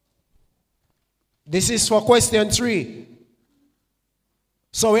 this is for question 3.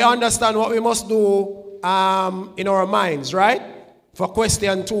 So we understand what we must do in our minds, right? For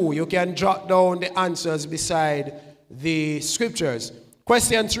question 2, you can jot down the answers beside the scriptures.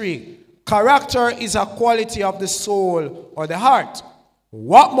 Question 3, character is a quality of the soul or the heart.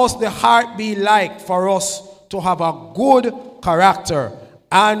 What must the heart be like for us to have a good character?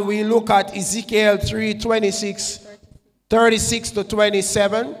 And we look at Ezekiel 3:26. 36 to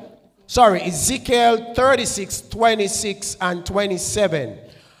 27. Sorry, Ezekiel 36, 26 and 27.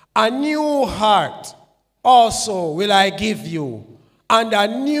 A new heart also will I give you, and a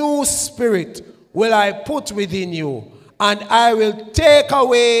new spirit will I put within you, and I will take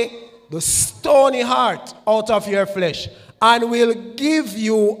away the stony heart out of your flesh, and will give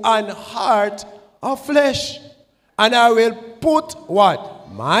you an heart of flesh. And I will put what?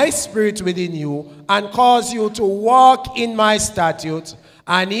 My spirit within you, and cause you to walk in my statutes,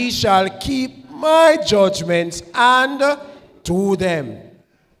 and ye shall keep my judgments and do them.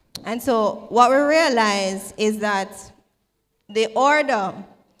 And so what we realize is that the order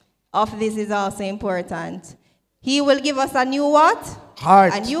of this is also important. He will give us a new what?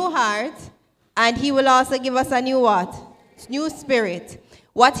 Heart. A new heart. And he will also give us a new what? New spirit.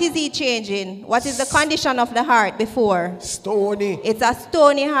 What is he changing? What is the condition of the heart before? Stony. It's a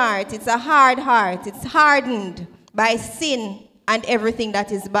stony heart. It's a hard heart. It's hardened by sin. and everything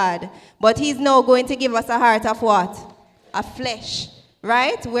that is bad. But he's now going to give us a heart of what? A flesh,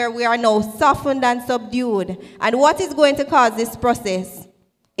 right? Where we are now softened and subdued. And what is going to cause this process?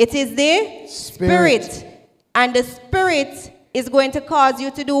 It is the Spirit. And the Spirit is going to cause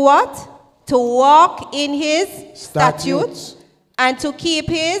you to do what? To walk in his statutes and to keep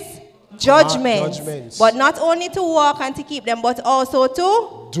his judgments. But not only to walk and to keep them, but also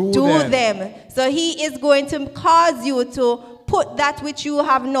to do them. So he is going to cause you to put that which you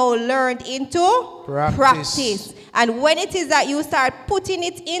have now learned into practice. And when it is that you start putting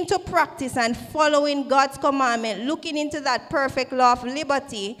it into practice and following God's commandment, looking into that perfect law of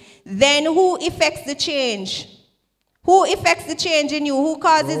liberty, then who effects the change? Who effects the change in you? Who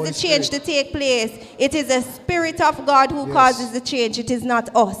causes the change to take place? It is the Spirit of God who causes the change. It is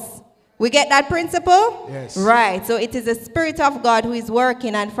not us. We get that principle? Yes. Right. So it is the Spirit of God who is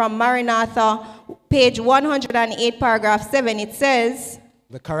working. And from Maranatha, page 108, paragraph 7, it says,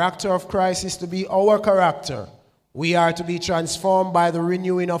 the character of Christ is to be our character. We are to be transformed by the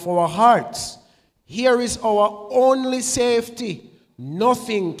renewing of our hearts. Here is our only safety.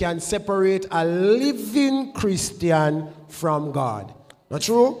 Nothing can separate a living Christian from God. Not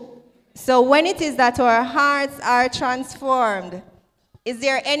true? So when it is that our hearts are transformed, is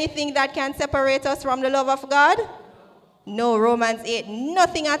there anything that can separate us from the love of God? No, Romans 8,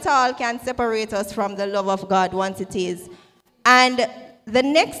 nothing at all can separate us from the love of God once it is. And the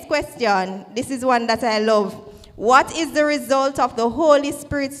next question, this is one that I love. What is the result of the Holy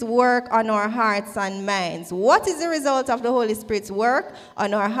Spirit's work on our hearts and minds? What is the result of the Holy Spirit's work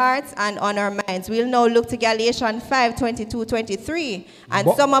on our hearts and on our minds? We'll now look to Galatians 5, 22, 23. And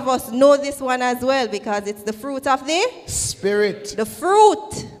some of us know this one as well because it's the fruit of the Spirit. The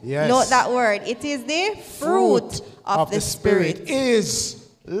fruit. Yes. Note that word. It is the fruit of the Spirit. Is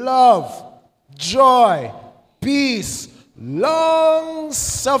love, joy, peace,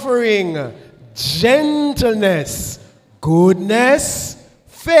 long-suffering, gentleness, goodness,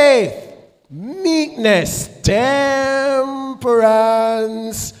 faith, meekness, temperance.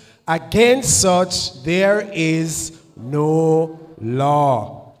 Against such there is no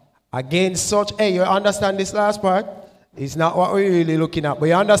law. Against such, hey, you understand this last part? It's not what we're really looking at. But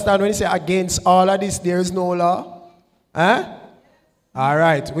you understand when you say against all of this, there is no law? Huh? All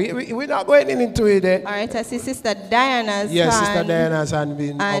right. We're not going into it there. All right. I see Sister Diana's hand. Yes, Sister Diana's hand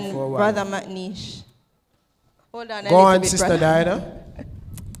been and up for a while. Brother McNish. Hold on a Go little on, bit, Sister brother. Diana.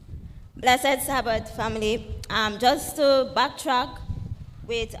 Blessed Sabbath family. Just to backtrack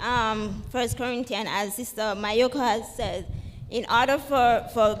with 1 Corinthians, as Sister Mayoko has said, in order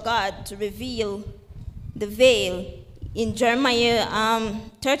for God to reveal the veil, in Jeremiah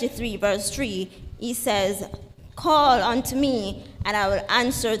 33, verse 3, he says, call unto me, and I will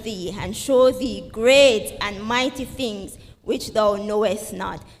answer thee, and show thee great and mighty things which thou knowest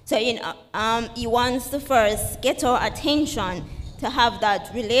not. So he wants to first get our attention to have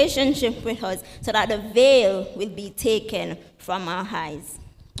that relationship with us so that the veil will be taken from our eyes.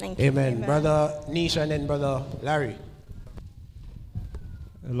 Thank you. Amen. Brother Nisha and then Brother Larry.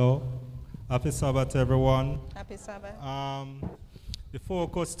 Hello. Happy Sabbath, everyone. Happy Sabbath. The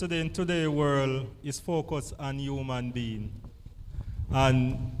focus today in today's world is focused on human being.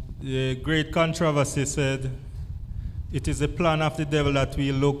 And the great controversy said, it is a plan of the devil that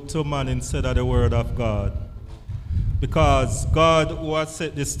we look to man instead of the word of God. Because God who has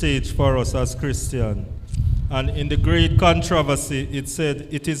set the stage for us as Christians. And in the great controversy, it said,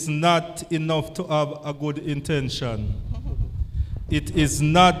 it is not enough to have a good intention. It is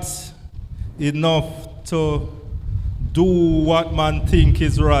not enough to do what man think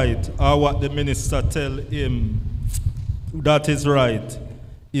is right or what the minister tell him that is right.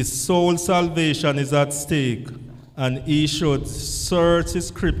 His soul salvation is at stake, and he should search his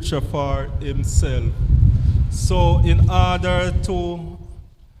scripture for himself. So in order to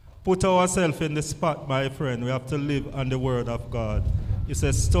put ourselves in the spot, my friend, we have to live on the word of God. It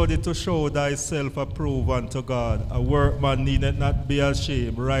says, study to show thyself approved unto God. A workman needeth not be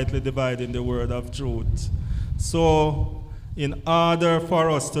ashamed, rightly dividing the word of truth. So, in order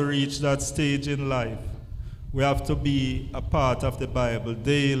for us to reach that stage in life, we have to be a part of the Bible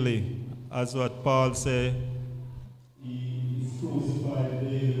daily. As what Paul said, he is crucified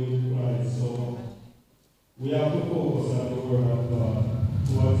daily with Christ. So, we have to focus on the word of God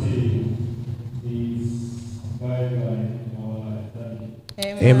to attain these guidelines in our life. Thank you.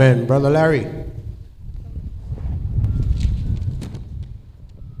 Amen. Amen. Brother Larry.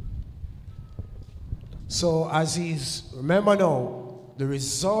 So as he's, remember now, the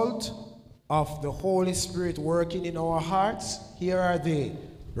result of the Holy Spirit working in our hearts, here are they.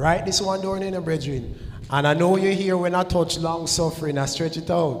 Write this one down in the brethren. And I know you're here when I touch long suffering, I stretch it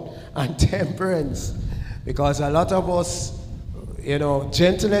out, and temperance. Because a lot of us, you know,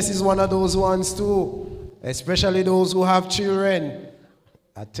 gentleness is one of those ones too, especially those who have children.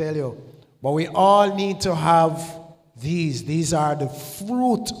 I tell you. But we all need to have these. These are the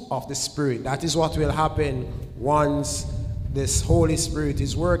fruit of the Spirit. That is what will happen once this Holy Spirit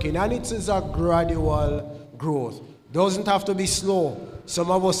is working. And it is a gradual growth. Doesn't have to be slow.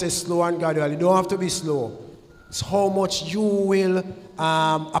 Some of us say slow and gradual. It don't have to be slow. It's how much you will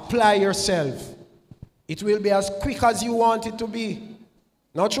apply yourself. It will be as quick as you want it to be.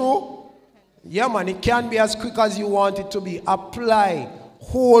 Not true? Yeah, man, it can be as quick as you want it to be. Apply.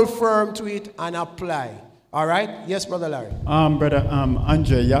 Hold firm to it and apply. All right? Yes, Brother Larry. Brother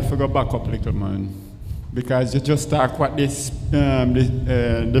Andre, you have to go back up a little, man. Because you just talk what this,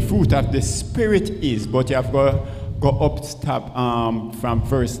 the fruit of the Spirit is, but you have to go up stop from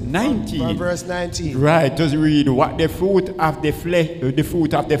verse 19. From verse 19. Right, just read what the fruit of the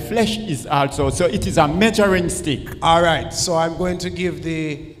flesh is also. So it is a measuring stick. All right, so I'm going to give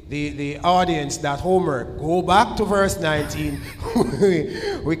the audience that homework. Go back to verse 19.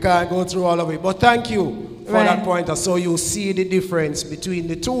 We can't go through all of it, but thank you for that pointer. So you see the difference between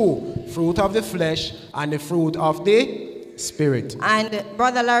the two, fruit of the flesh and the fruit of the Spirit. And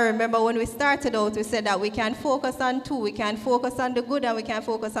Brother Larry, remember when we started out, we said that we can focus on two. We can focus on the good and we can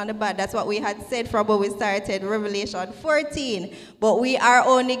focus on the bad. That's what we had said from when we started Revelation 14. But we are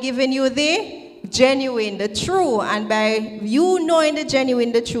only giving you the genuine, the true. And by you knowing the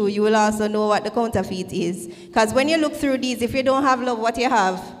genuine, the true, you will also know what the counterfeit is. Because when you look through these, if you don't have love, what you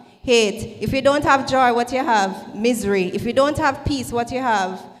have? Hate. If you don't have joy, what you have? Misery. If you don't have peace, what you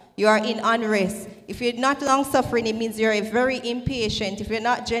have? You are in unrest. If you're not long-suffering, it means you're very impatient. If you're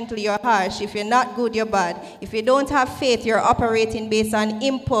not gentle, you're harsh. If you're not good, you're bad. If you don't have faith, you're operating based on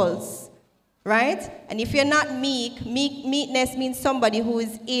impulse, right? And if you're not meek, meekness means somebody who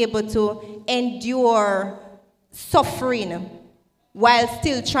is able to endure suffering while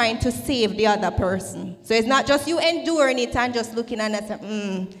still trying to save the other person. So it's not just you enduring it and just looking at it and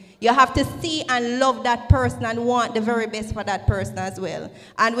saying, You have to see and love that person and want the very best for that person as well.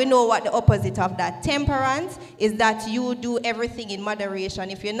 And we know what the opposite of that. Temperance is that you do everything in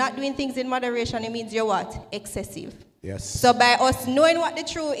moderation. If you're not doing things in moderation, it means you're what? Excessive. Yes. So by us knowing what the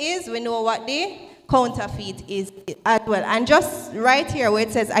true is, we know what the counterfeit is as well. And just right here where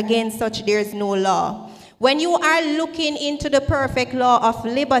it says, against such there is no law. When you are looking into the perfect law of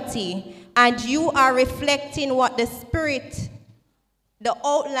liberty and you are reflecting what the Spirit, the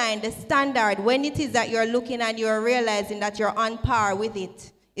outline, the standard, when it is that you're looking and you're realizing that you're on par with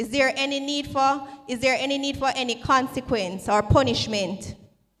it, is there any need for any consequence or punishment?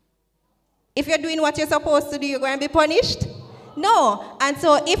 If you're doing what you're supposed to do, you're going to be punished? No. And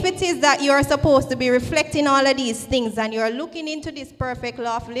so if it is that you're supposed to be reflecting all of these things and you're looking into this perfect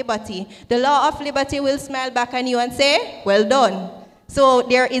law of liberty, the law of liberty will smile back at you and say, well done. So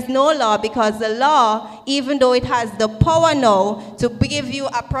there is no law, because the law, even though it has the power now to give you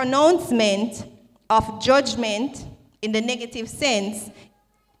a pronouncement of judgment in the negative sense,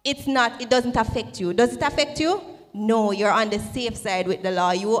 it doesn't affect you. Does it affect you? No, you're on the safe side with the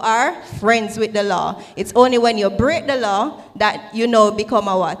law. You are friends with the law. It's only when you break the law that you become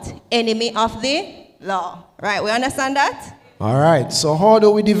a what? Enemy of the law. Right, we understand that? All right, so how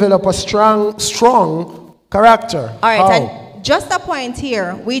do we develop a strong character? All right, and just a point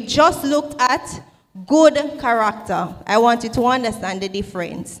here. We just looked at good character. I want you to understand the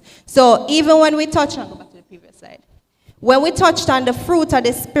difference. So even when we touch on, go back to the previous slide. When we touched on the fruit of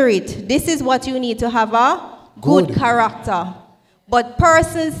the Spirit, this is what you need to have a good character. But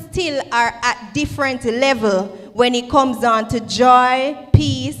persons still are at different level when it comes down to joy,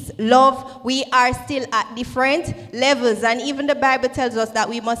 peace, love. We are still at different levels. And even the Bible tells us that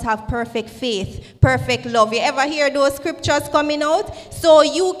we must have perfect faith, perfect love. You ever hear those scriptures coming out? So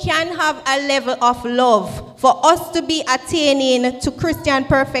you can have a level of love. For us to be attaining to Christian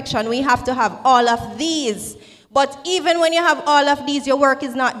perfection, we have to have all of these. But even when you have all of these, your work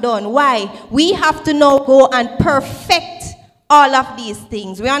is not done. Why? We have to now go and perfect all of these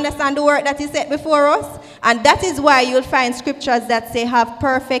things. We understand the work that is set before us. And that is why you'll find scriptures that say have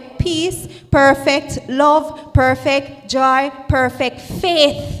perfect peace, perfect love, perfect joy, perfect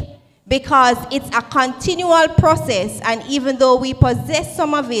faith. Because it's a continual process. And even though we possess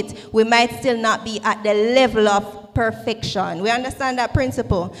some of it, we might still not be at the level of perfection. We understand that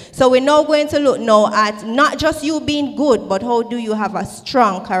principle. So we're now going to look now at not just you being good, but how do you have a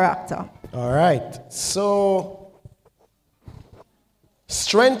strong character. All right. So,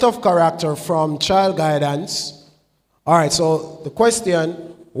 strength of character from child guidance. All right. So the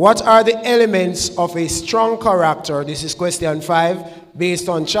question, What are the elements of a strong character? This is question 5, based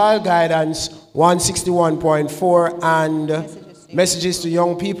on Child Guidance 161.4 and Messages to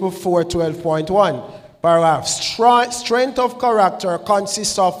Young People 412.1. Paragraph. Strength of character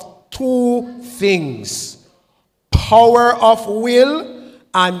consists of 2 things: power of will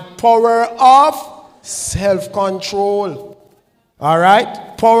and power of self-control. All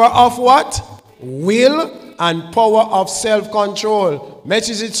right? Power of what? Will and power of self-control.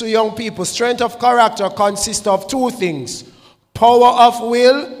 Messages to young people. Strength of character consists of 2 things: power of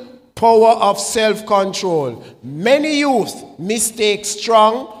will, power of self-control. Many youth mistake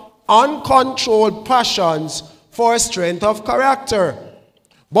strong, uncontrolled passions for strength of character.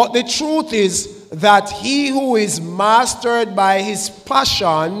 But the truth is that he who is mastered by his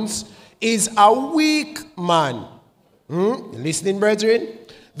passions is a weak man. Listening, brethren?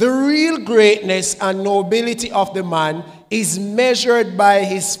 The real greatness and nobility of the man is measured by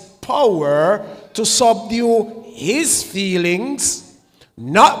his power to subdue his feelings,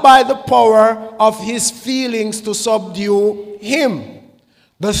 not by the power of his feelings to subdue him.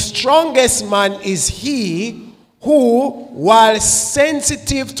 The strongest man is he who, while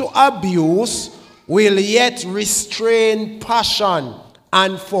sensitive to abuse, will yet restrain passion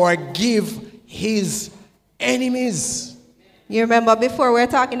and forgive his enemies. You remember before we were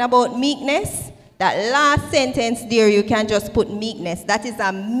talking about meekness? That last sentence there, you can just put meekness. That is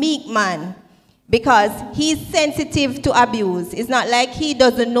a meek man, because he's sensitive to abuse. It's not like he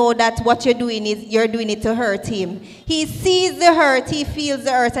doesn't know that what you're doing it to hurt him. He sees the hurt, he feels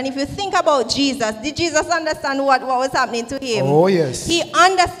the hurt. And if you think about Jesus, did Jesus understand what was happening to him? Oh, yes. He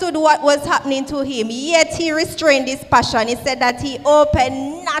understood what was happening to him, yet he restrained his passion. He said that he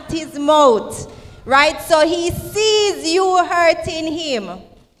opened not his mouth. Right? So he sees you hurting him,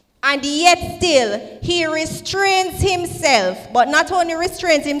 and yet still he restrains himself. But not only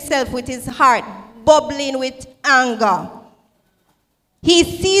restrains himself with his heart bubbling with anger. He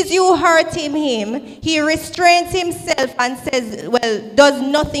sees you hurting him, he restrains himself and says, well, does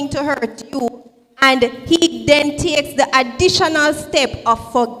nothing to hurt you. And he then takes the additional step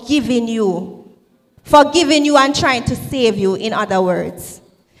of forgiving you. Forgiving you and trying to save you, in other words.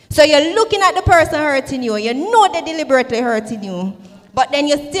 So you're looking at the person hurting you, you know they're deliberately hurting you, but then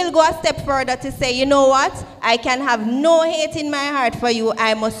you still go a step further to say, you know what? I can have no hate in my heart for you,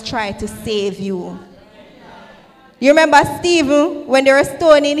 I must try to save you. You remember Stephen when they were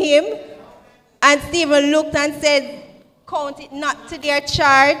stoning him? And Stephen looked and said, count it not to their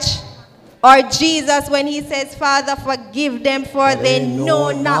charge. Or Jesus when he says, Father, forgive them, for they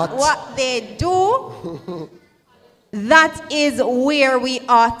know not what they do. That is where we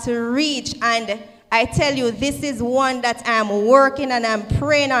ought to reach. And I tell you, this is one that I'm working and I'm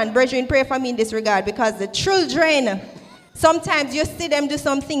praying on. Brethren, pray for me in this regard, because the children, sometimes you see them do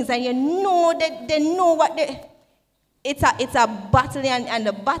some things and you know that they know what they... It's a battle, and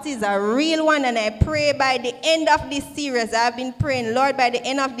the battle is a real one. And I pray by the end of this series, I've been praying, Lord, by the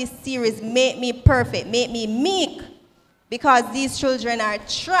end of this series, make me perfect, make me meek, because these children are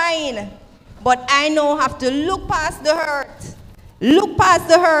trying. But I now have to look past the hurt. Look past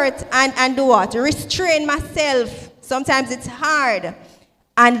the hurt and do what? Restrain myself. Sometimes it's hard.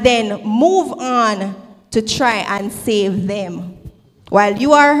 And then move on to try and save them. While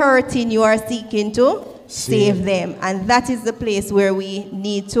you are hurting, you are seeking to save them. And that is the place where we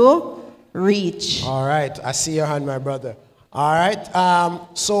need to reach. All right. I see your hand, my brother. All right.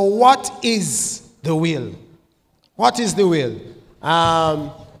 So what is the will? What is the will?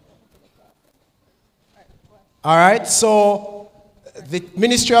 All right, so the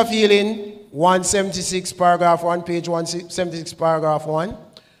Ministry of Healing, 176, paragraph 1, page 176, paragraph 1.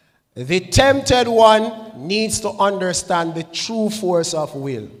 The tempted one needs to understand the true force of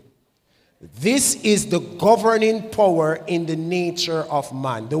will. This is the governing power in the nature of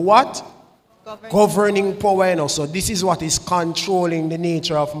man. The what? Governing power. You know, so this is what is controlling the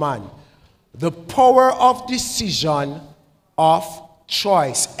nature of man. The power of decision, of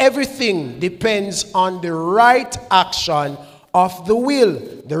choice. Everything depends on the right action of the will.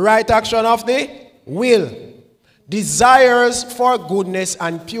 The right action of the will. Desires for goodness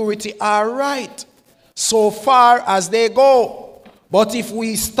and purity are right, so far as they go. But if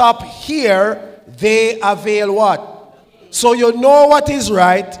we stop here, they avail what? So you know what is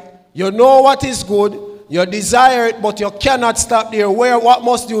right, you know what is good, you desire it, but you cannot stop there. What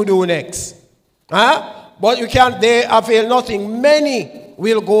must you do next? Huh? But you can't, they avail nothing. Many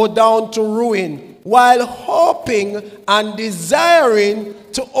will go down to ruin while hoping and desiring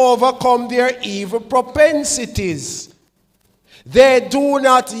to overcome their evil propensities. They do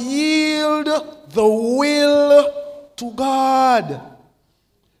not yield the will to God.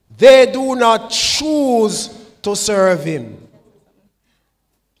 they do not choose to serve him.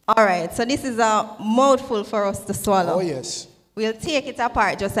 All right, so this is a mouthful for us to swallow. Oh, yes. We'll take it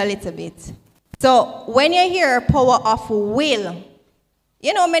apart just a little bit. So when you hear power of will,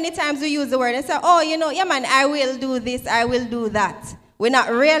 you know, many times we use the word and say, oh, you know, yeah, man, I will do this, I will do that. We're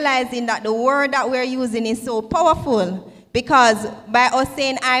not realizing that the word that we're using is so powerful, because by us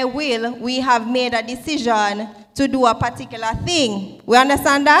saying I will, we have made a decision to do a particular thing. We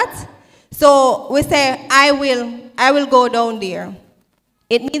understand that? So we say, I will go down there.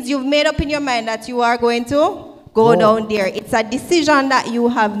 It means you've made up in your mind that you are going to go down there. It's a decision that you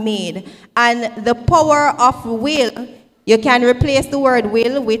have made. And the power of will, you can replace the word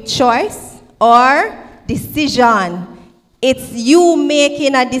will with choice or decision. It's you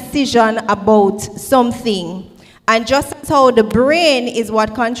making a decision about something. And just as how the brain is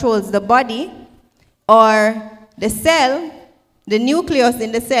what controls the body, or the cell, the nucleus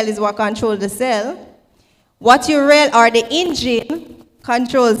in the cell is what controls the cell, what you read, or the engine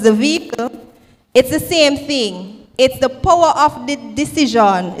controls the vehicle, it's the same thing. It's the power of the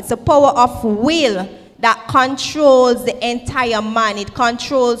decision. It's the power of will that controls the entire man. It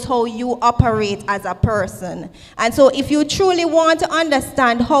controls how you operate as a person. And so if you truly want to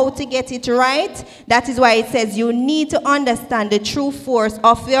understand how to get it right, that is why it says you need to understand the true force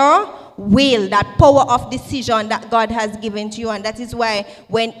of your will, that power of decision that God has given to you. And that is why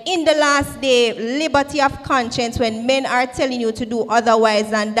when in the last day, liberty of conscience, when men are telling you to do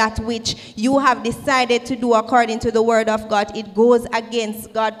otherwise than that which you have decided to do according to the word of God, it goes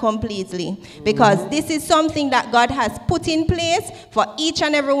against God completely. Because this is something that God has put in place for each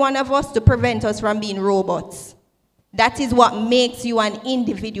and every one of us to prevent us from being robots. That is what makes you an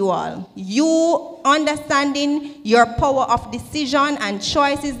individual. You understanding your power of decision and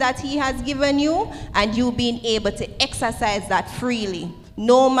choices that he has given you, and you being able to exercise that freely.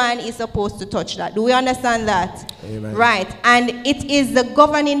 No man is supposed to touch that. Do we understand that? Amen. Right. And it is the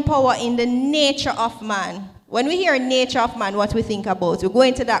governing power in the nature of man. When we hear nature of man, what we think about? We're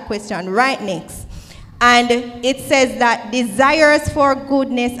going to that question right next. And it says that desires for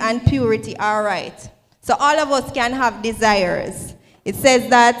goodness and purity are right. So all of us can have desires. It says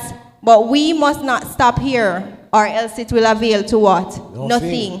that, but we must not stop here, or else it will avail to what?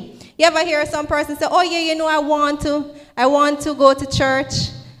 Nothing. You ever hear some person say, oh yeah, you know, I want to go to church,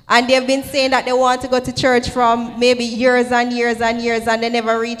 and they've been saying that they want to go to church from maybe years and years and years, and they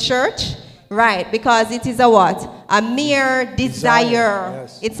never reach church? Right, because it is a what? A mere desire.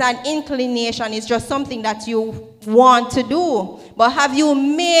 Yes. It's an inclination. It's just something that you want to do. But have you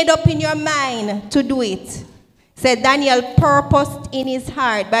made up in your mind to do it? Said Daniel purposed in his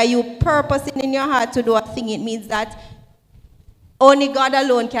heart. By you purposing in your heart to do a thing, it means that only God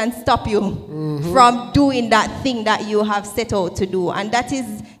alone can stop you from doing that thing that you have set out to do. And that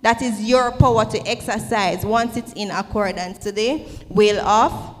is your power to exercise once it's in accordance to the will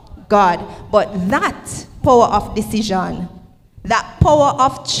of God. But that power of decision, that power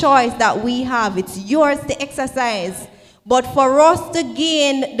of choice that we have, it's yours to exercise. But for us to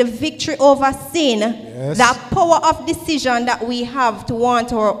gain the victory over sin, that power of decision that we have to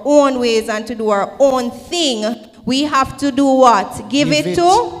want our own ways and to do our own thing, we have to do what? Give it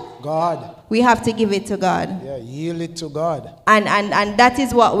to God. We have to give it to God. Yeah, yield it to God. And that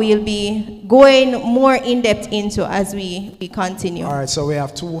is what we'll be going more in depth into as we continue. All right, so we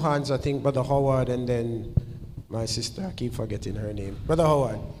have two hands, I think, Brother Howard, and then my sister, I keep forgetting her name. Brother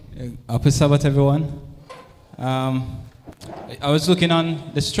Howard. Happy Sabbath, everyone. I was looking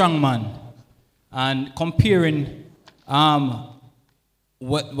on the strong man and comparing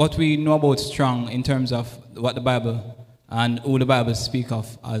what we know about strong in terms of what the Bible and who the Bible speak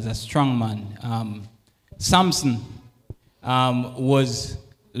of as a strong man. Samson was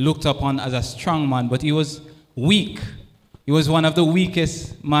looked upon as a strong man, but he was weak. He was one of the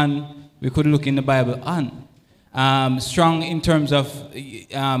weakest man we could look in the Bible on. Strong in terms of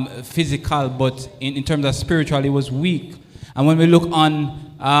physical, but in terms of spiritual, he was weak. And when we look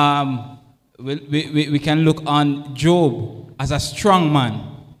on, we can look on Job as a strong man,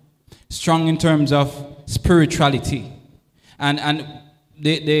 strong in terms of spirituality. And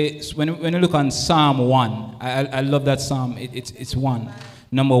when you look on Psalm 1, I love that psalm. It's one,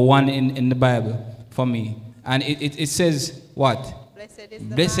 number one in the Bible for me. And it says what?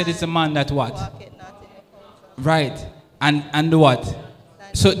 Blessed is the man that what? Right. And what?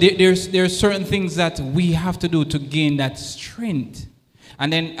 So there's certain things that we have to do to gain that strength.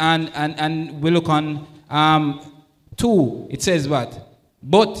 And then and we look on 2. It says what?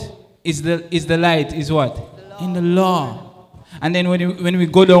 But is the light is what? In the law. And then when we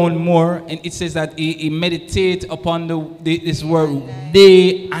go down more, and it says that he meditates upon this word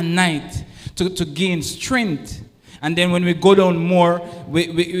day and night to gain strength. And then when we go down more,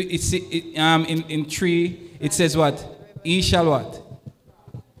 in 3, it says what? He shall what?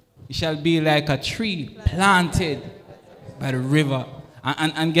 He shall be like a tree planted by the river.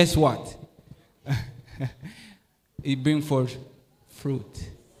 And guess what? It brings forth fruit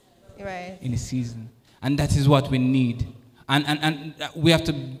in the season. And that is what we need. And we have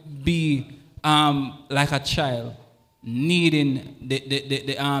to be like a child, needing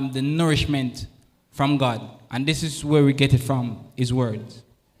the nourishment from God. And this is where we get it from, his words.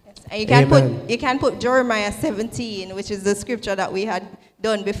 Yes. And you can put Jeremiah 17, which is the scripture that we had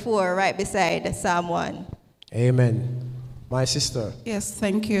done before, right beside Psalm 1. Amen. My sister. Yes,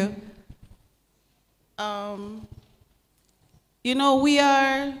 thank you. You know, we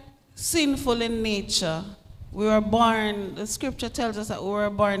are sinful in nature. We were born, the scripture tells us that we were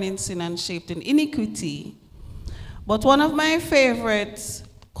born in sin and shaped in iniquity. But one of my favorite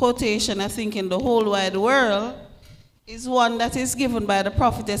quotation, I think, in the whole wide world is one that is given by the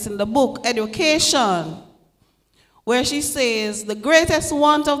prophetess in the book Education, where she says, the greatest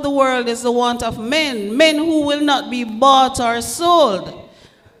want of the world is the want of men who will not be bought or sold.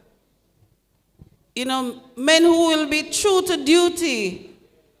 You know, men who will be true to duty,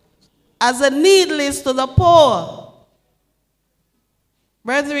 as a needle is to the poor.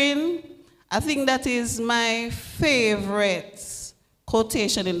 Brethren, I think that is my favorite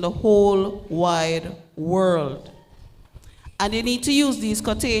quotation in the whole wide world. And you need to use these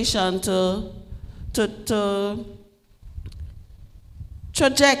quotations to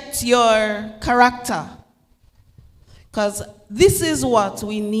project your character. Because this is what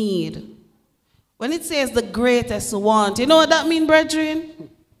we need. When it says the greatest want, you know what that means, brethren?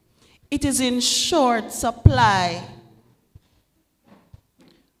 It is in short supply.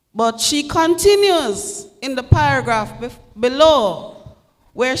 But she continues in the paragraph below,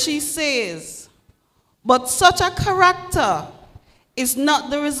 where she says, but such a character is not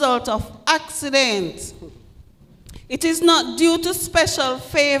the result of accident. It is not due to special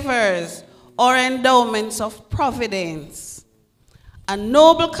favors or endowments of providence. A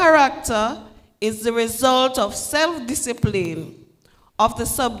noble character is the result of self-discipline, of the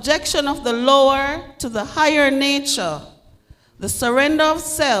subjection of the lower to the higher nature, the surrender of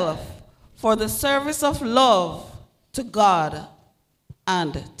self for the service of love to God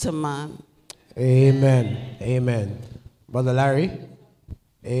and to man. Amen. Amen. Brother Larry.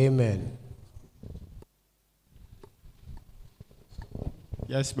 Amen.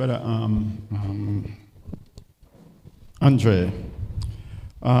 Yes, brother. Andre.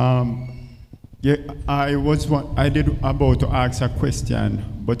 Yeah, I did about to ask a question,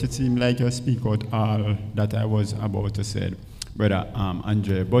 but it seemed like you speak out all that I was about to say, brother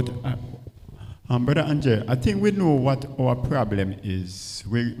Andre. But brother Andre, I think we know what our problem is.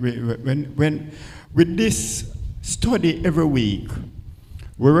 When with this study every week,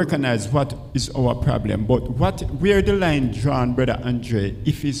 we recognize what is our problem. But where the line drawn, brother Andre,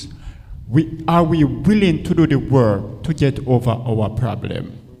 are we willing to do the work to get over our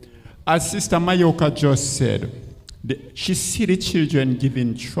problem? As Sister Mayoka just said, she see the children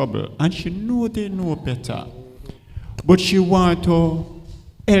giving trouble, and she know they know better. But she want to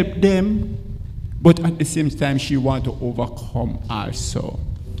help them, but at the same time, she want to overcome also.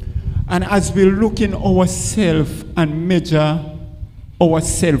 And as we look in ourselves and measure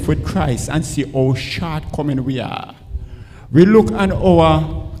ourselves with Christ and see how shortcoming we are, we look at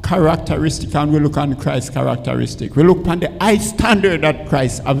our characteristic and we look at Christ's characteristic. We look at the high standard that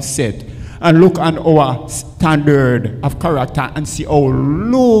Christ has set and look at our standard of character and see how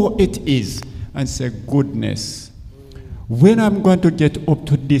low it is and say, goodness, when I'm going to get up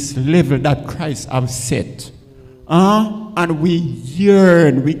to this level that Christ has set, and we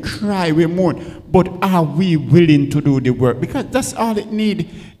yearn, we cry, we mourn, but are we willing to do the work? Because that's all it needs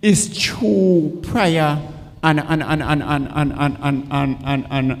is true prayer and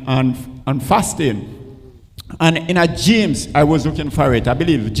fasting. And in a James, I was looking for it, I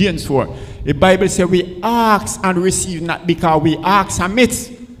believe, James 4, the Bible says we ask and receive not because we ask and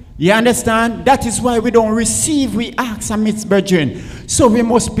meet. You understand? That is why we don't receive, we ask and meet, brethren. So we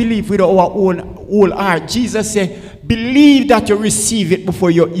must believe with our whole heart. Jesus said, believe that you receive it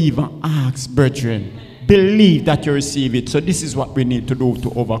before you even ask, brethren. Believe that you receive it. So this is what we need to do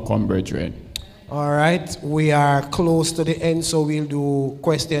to overcome, brethren. All right, we are close to the end, so we'll do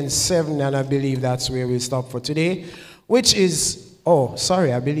question 7, and I believe that's where we'll stop for today, which is, oh,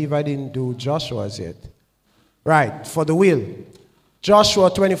 sorry, I believe I didn't do Joshua's yet. Right, for the will. Joshua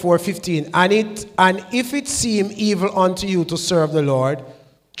 24:15. And if it seem evil unto you to serve the Lord,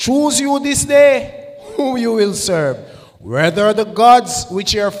 choose you this day whom you will serve, whether the gods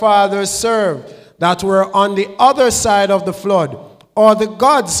which your fathers served that were on the other side of the flood, or the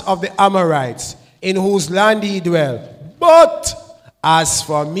gods of the Amorites, in whose land ye dwell. But as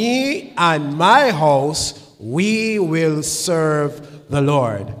for me and my house, we will serve the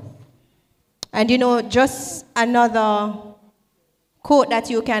Lord. And you know, just another quote that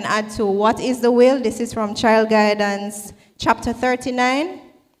you can add to what is the will. This is from Child Guidance, chapter 39.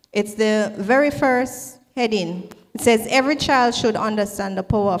 It's the very first heading. It says, every child should understand the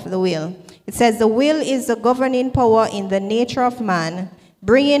power of the will. It says, the will is the governing power in the nature of man,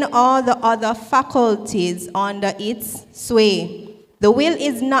 bringing all the other faculties under its sway. The will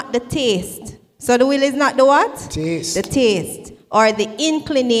is not the taste. So the will is not the what? Taste. The taste or the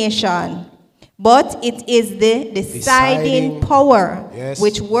inclination. But it is the deciding power, yes,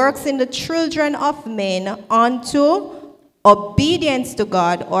 which works in the children of men unto obedience to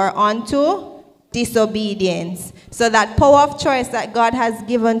God or unto disobedience. So that power of choice that God has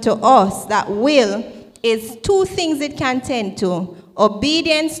given to us, that will, is two things it can tend to: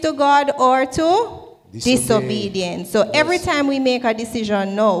 obedience to God or to disobedience. So every time we make a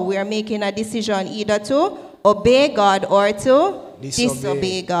decision, no, we are making a decision either to obey God or to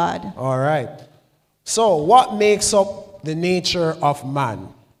disobey God. All right. So what makes up the nature of man?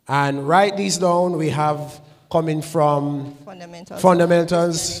 And write these down. We have coming from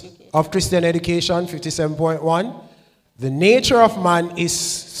Fundamentals of Christian Education, 57.1. The nature of man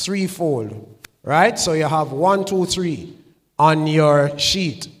is threefold, right? So you have 1, 2, 3 on your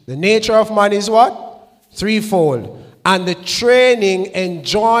sheet. The nature of man is what? Threefold. And the training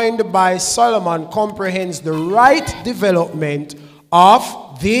enjoined by Solomon comprehends the right development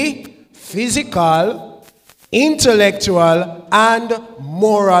of the physical, intellectual, and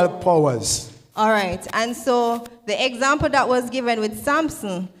moral powers. All right. And so the example that was given with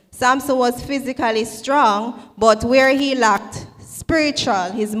Samson, Samson was physically strong, but where he lacked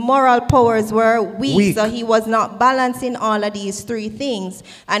spiritual, his moral powers were weak. So he was not balancing all of these three things.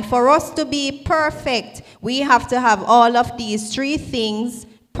 And for us to be perfect, we have to have all of these three things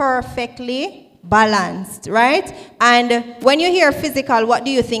perfectly balanced, right? And when you hear physical, what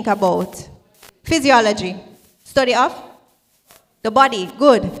do you think about? Physiology. Study of the body.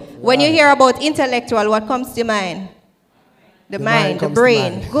 Good. When you hear about intellectual, what comes to mind? The mind, the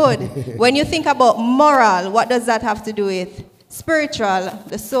brain. Good. When you think about moral, what does that have to do with? Spiritual,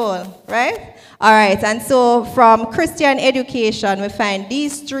 the soul, right? All right, and so from Christian education, we find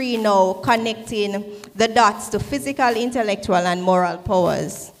these three now connecting the dots to physical, intellectual, and moral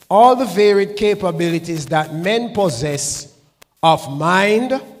powers. All the varied capabilities that men possess of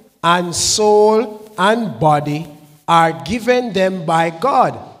mind and soul and body are given them by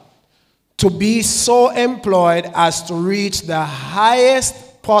God to be so employed as to reach the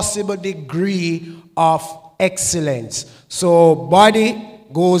highest possible degree of excellence. So body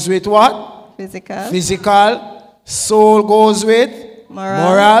goes with what? Physical. Physical. Soul goes with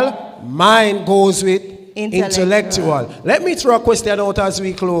moral. Mind goes with intellectual. Let me throw a question out as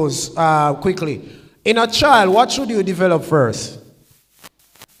we close quickly. In a child, what should you develop first?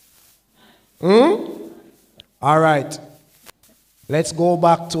 All right. Let's go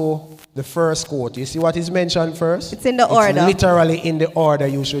back to the first quote. You see what is mentioned first? It's in the order. Literally in the order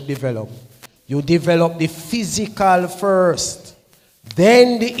you should develop. You develop the physical first,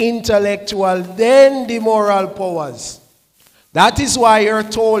 then the intellectual, then the moral powers. That is why you're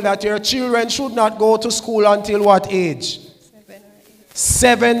told that your children should not go to school until what age?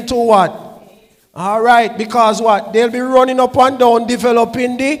 7 to what? All right, because what? They'll be running up and down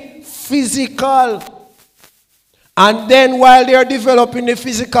developing the physical. And then while they're developing the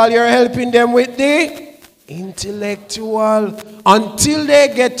physical, you're helping them with the intellectual. Until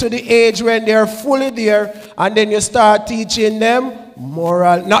they get to the age when they're fully there, and then you start teaching them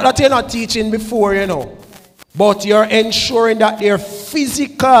moral. Not that you're not teaching before, you know. But you're ensuring that their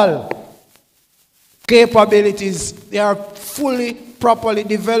physical capabilities, they are fully, properly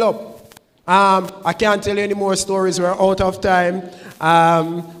developed. I can't tell you any more stories. We're out of time.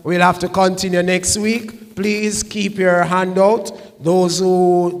 We'll have to continue next week. Please keep your handout. Those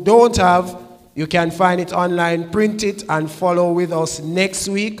who don't have, you can find it online, print it, and follow with us next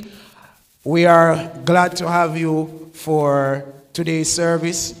week. We are glad to have you for today's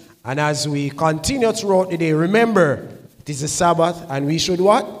service. And as we continue throughout the day, remember, it is a Sabbath, and we should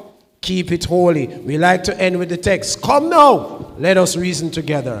what? Keep it holy. We like to end with the text. Come now, let us reason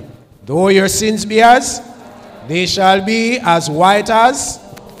together. Though your sins be as, they shall be as white as,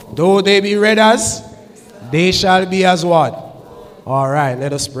 though they be red as, they shall be as what? All right,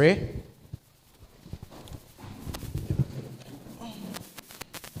 let us pray.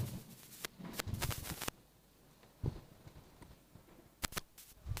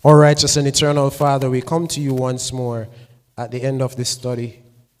 Our righteous and eternal Father, we come to you once more at the end of this study.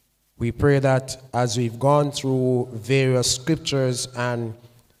 We pray that as we've gone through various scriptures and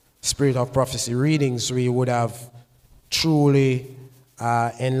spirit of prophecy readings, we would have truly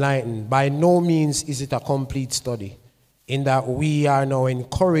enlightened. By no means is it a complete study, in that we are now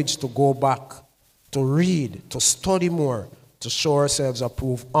encouraged to go back, to read, to study more, to show ourselves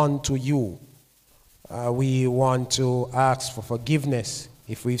approved unto you. We want to ask for forgiveness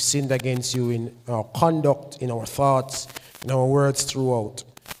if we've sinned against you in our conduct, in our thoughts, in our words throughout.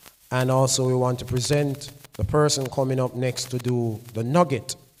 And also we want to present the person coming up next to do the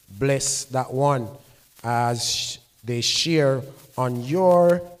nugget. Bless that one as they share on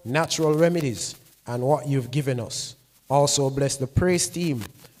your natural remedies and what you've given us. Also bless the praise team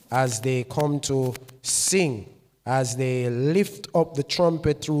as they come to sing, as they lift up the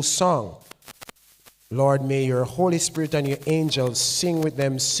trumpet through song. Lord, may your Holy Spirit and your angels sing with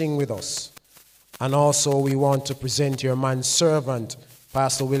them, sing with us. And also we want to present your manservant,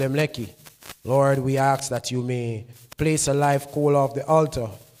 Pastor William Leckie. Lord, we ask that you may place a live coal off the altar,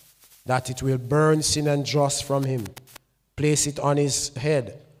 that it will burn sin and dross from him. Place it on his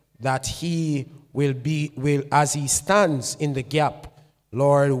head, that he will as he stands in the gap,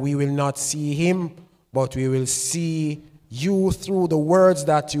 Lord, we will not see him, but we will see you through the words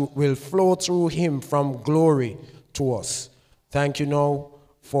that you will flow through him from glory to us. Thank you now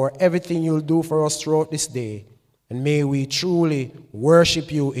for everything you'll do for us throughout this day. And may we truly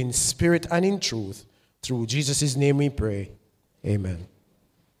worship you in spirit and in truth. Through Jesus' name we pray. Amen.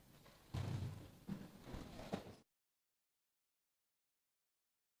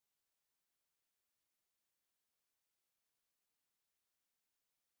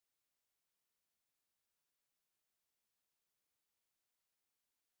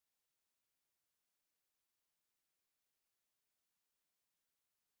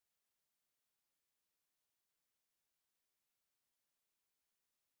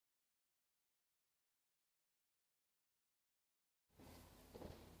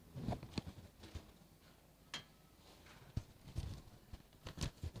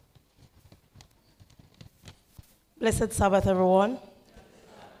 Blessed Sabbath, everyone.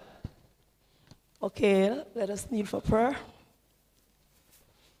 Okay, let us kneel for prayer.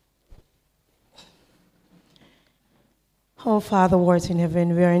 Our Father who art in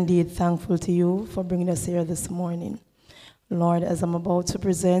heaven, we are indeed thankful to you for bringing us here this morning. Lord, as I'm about to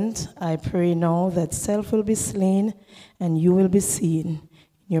present, I pray now that self will be slain and you will be seen.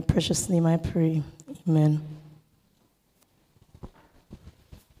 In your precious name I pray. Amen.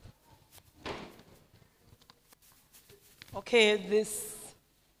 Okay,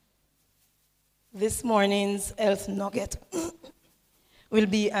 this morning's health nugget will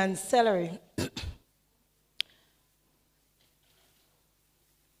be on celery.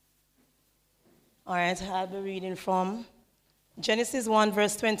 All right, I'll be reading from Genesis 1,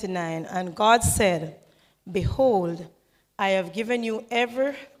 verse 29. And God said, behold, I have given you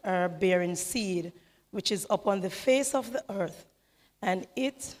every herb bearing seed which is upon the face of the earth, and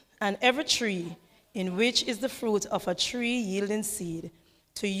every tree in which is the fruit of a tree yielding seed.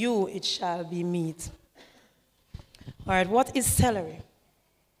 To you it shall be meat. All right, what is celery?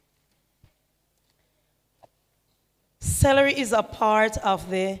 Celery is a part of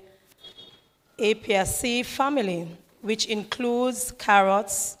the Apiaceae family, which includes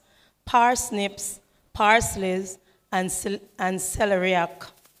carrots, parsnips, parsleys, and celeriac.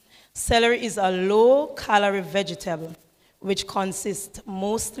 Celery is a low-calorie vegetable, which consists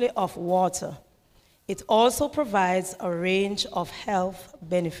mostly of water. It also provides a range of health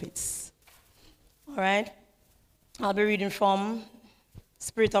benefits. All right, I'll be reading from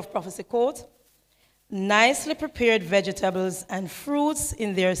Spirit of Prophecy quote. Nicely prepared vegetables and fruits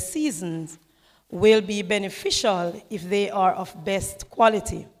in their seasons will be beneficial if they are of best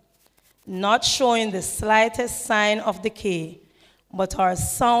quality, not showing the slightest sign of decay, but are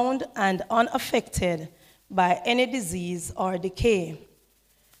sound and unaffected by any disease or decay.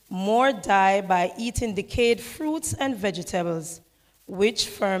 More die by eating decayed fruits and vegetables, which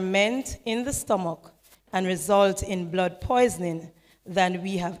ferment in the stomach and result in blood poisoning, than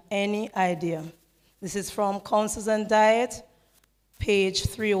we have any idea. This is from Counsels and Diet, page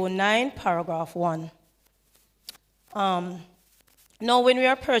 309, paragraph 1. Now, when we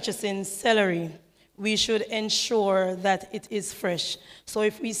are purchasing celery, we should ensure that it is fresh. So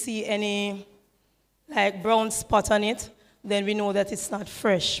if we see any brown spot on it, then we know that it's not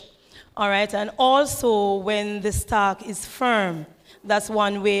fresh. All right, and also when the stalk is firm, that's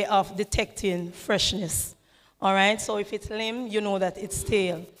one way of detecting freshness. All right, so if it's limb, you know that it's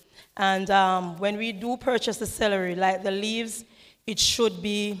stale. And when we do purchase the celery, like the leaves, it should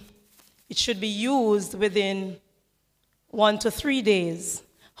be used within 1 to 3 days.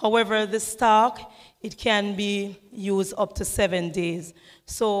 However, the stalk, it can be used up to 7 days.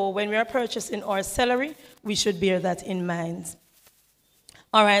 So when we are purchasing our celery, we should bear that in mind.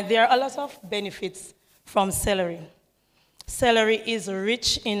 All right, there are a lot of benefits from celery. Celery is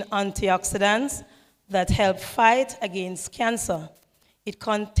rich in antioxidants that help fight against cancer. It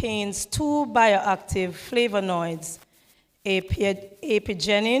contains 2 bioactive flavonoids,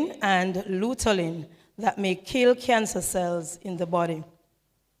 apigenin and luteolin, that may kill cancer cells in the body.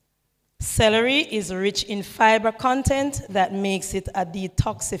 Celery is rich in fiber content that makes it a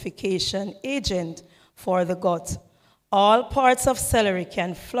detoxification agent for the gut. All parts of celery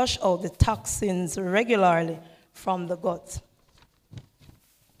can flush out the toxins regularly from the gut.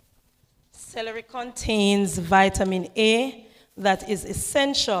 Celery contains vitamin A that is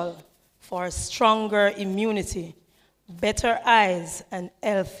essential for stronger immunity, better eyes, and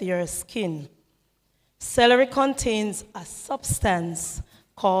healthier skin. Celery contains a substance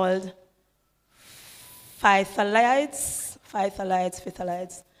called phthalates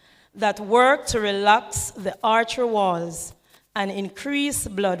that work to relax the artery walls and increase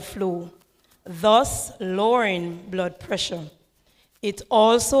blood flow, thus lowering blood pressure. It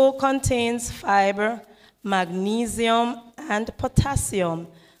also contains fiber, magnesium, and potassium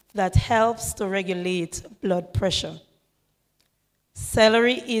that helps to regulate blood pressure.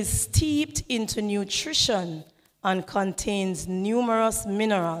 Celery is steeped into nutrition and contains numerous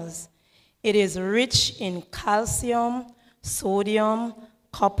minerals. It is rich in calcium, sodium,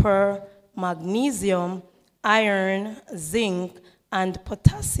 copper, magnesium, iron, zinc, and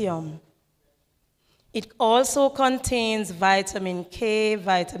potassium. It also contains vitamin K,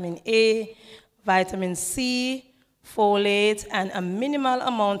 vitamin A, vitamin C, folate, and a minimal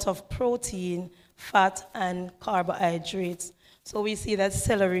amount of protein, fat, and carbohydrates. So we see that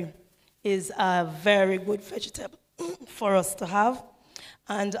celery is a very good vegetable for us to have.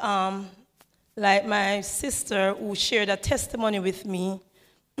 And like my sister who shared a testimony with me,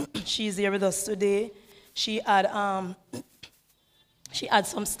 she's here with us today, she had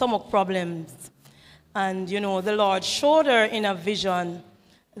some stomach problems. And, you know, the Lord showed her in a vision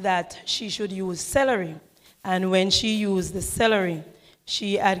that she should use celery. And when she used the celery,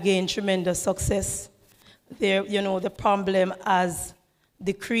 she had gained tremendous success. There, you know, the problem has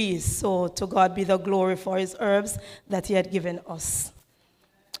decreased. So to God be the glory for his herbs that he had given us.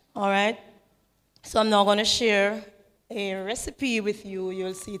 All right? So I'm now going to share a recipe with you.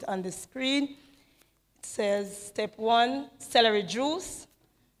 You'll see it on the screen. It says, step 1, celery juice.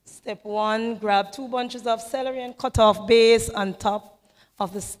 Step 1, grab 2 bunches of celery and cut off base on top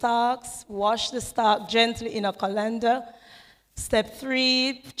of the stalks. Wash the stalk gently in a colander. Step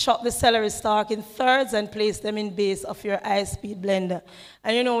 3, chop the celery stalk in thirds and place them in base of your high-speed blender.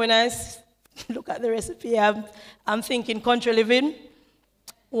 And you know, when I look at the recipe, I'm thinking country living.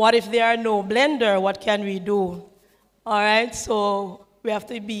 What if there are no blender? What can we do? All right, so we have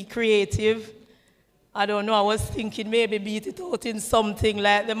to be creative. I don't know, I was thinking maybe beat it out in something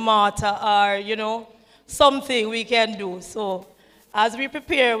like the mortar or, you know, something we can do. So as we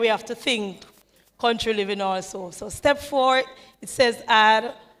prepare, we have to think country living also. So step 4, it says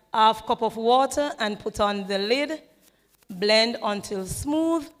add ½ cup of water and put on the lid. Blend until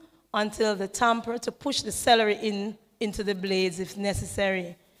smooth, until the tamper to push the celery into the blades if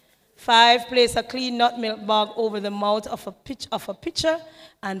necessary. 5, place a clean nut milk bag over the mouth of a pitcher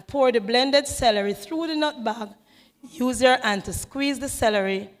and pour the blended celery through the nut bag. Use your hand to squeeze the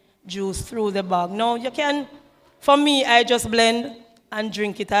celery juice through the bag. Now you can, for me, I just blend and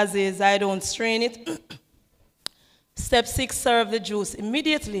drink it as is. I don't strain it. Step 6, serve the juice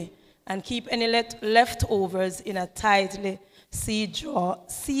immediately and keep any leftovers in a tightly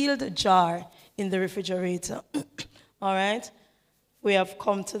sealed jar in the refrigerator. All right? We have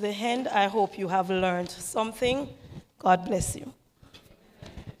come to the end. I hope you have learned something. God bless you.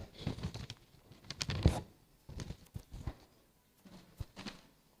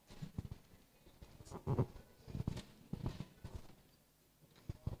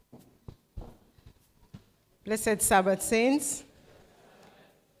 Blessed Sabbath saints,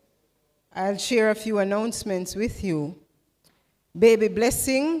 I'll share a few announcements with you. Baby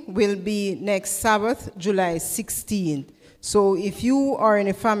blessing will be next Sabbath, July 16th. So if you or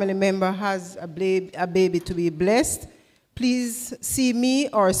any family member has a baby to be blessed, please see me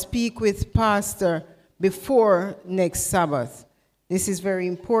or speak with Pastor before next Sabbath. This is very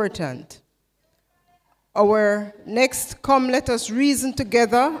important. Our next Come Let Us Reason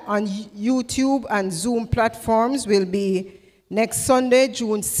Together on YouTube and Zoom platforms will be next Sunday,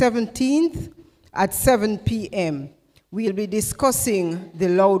 June 17th at 7 p.m. We'll be discussing the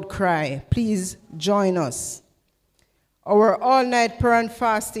loud cry. Please join us. Our all-night prayer and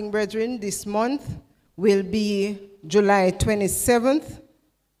fasting, brethren, this month will be July 27th,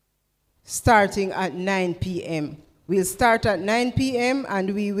 starting at 9 p.m. We'll start at 9 p.m.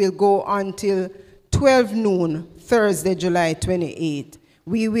 and we will go until 12 noon, Thursday, July 28th.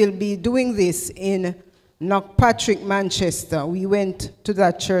 We will be doing this in Knockpatrick, Manchester. We went to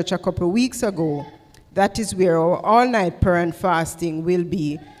that church a couple of weeks ago. That is where our all-night prayer and fasting will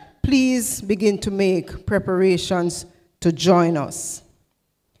be. Please begin to make preparations to join us.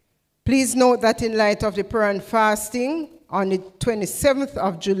 Please note that in light of the prayer and fasting, on the 27th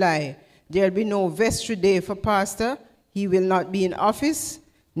of July, there will be no vestry day for Pastor. He will not be in office.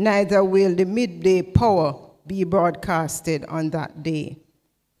 Neither will the midday power be broadcasted on that day.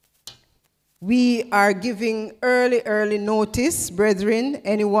 We are giving early notice, brethren.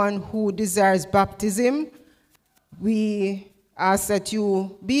 Anyone who desires baptism, we ask that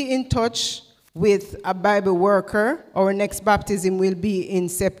you be in touch with a Bible worker. Our next baptism will be in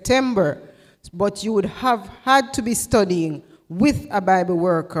September, but you would have had to be studying with a Bible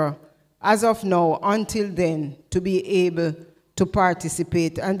worker as of now until then to be able to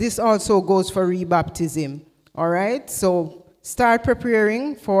participate. And this also goes for rebaptism. All right? So start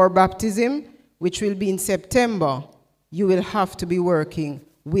preparing for baptism, which will be in September. You will have to be working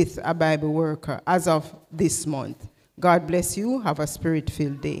with a Bible worker as of this month. God bless you. Have a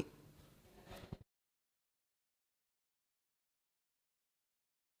spirit-filled day.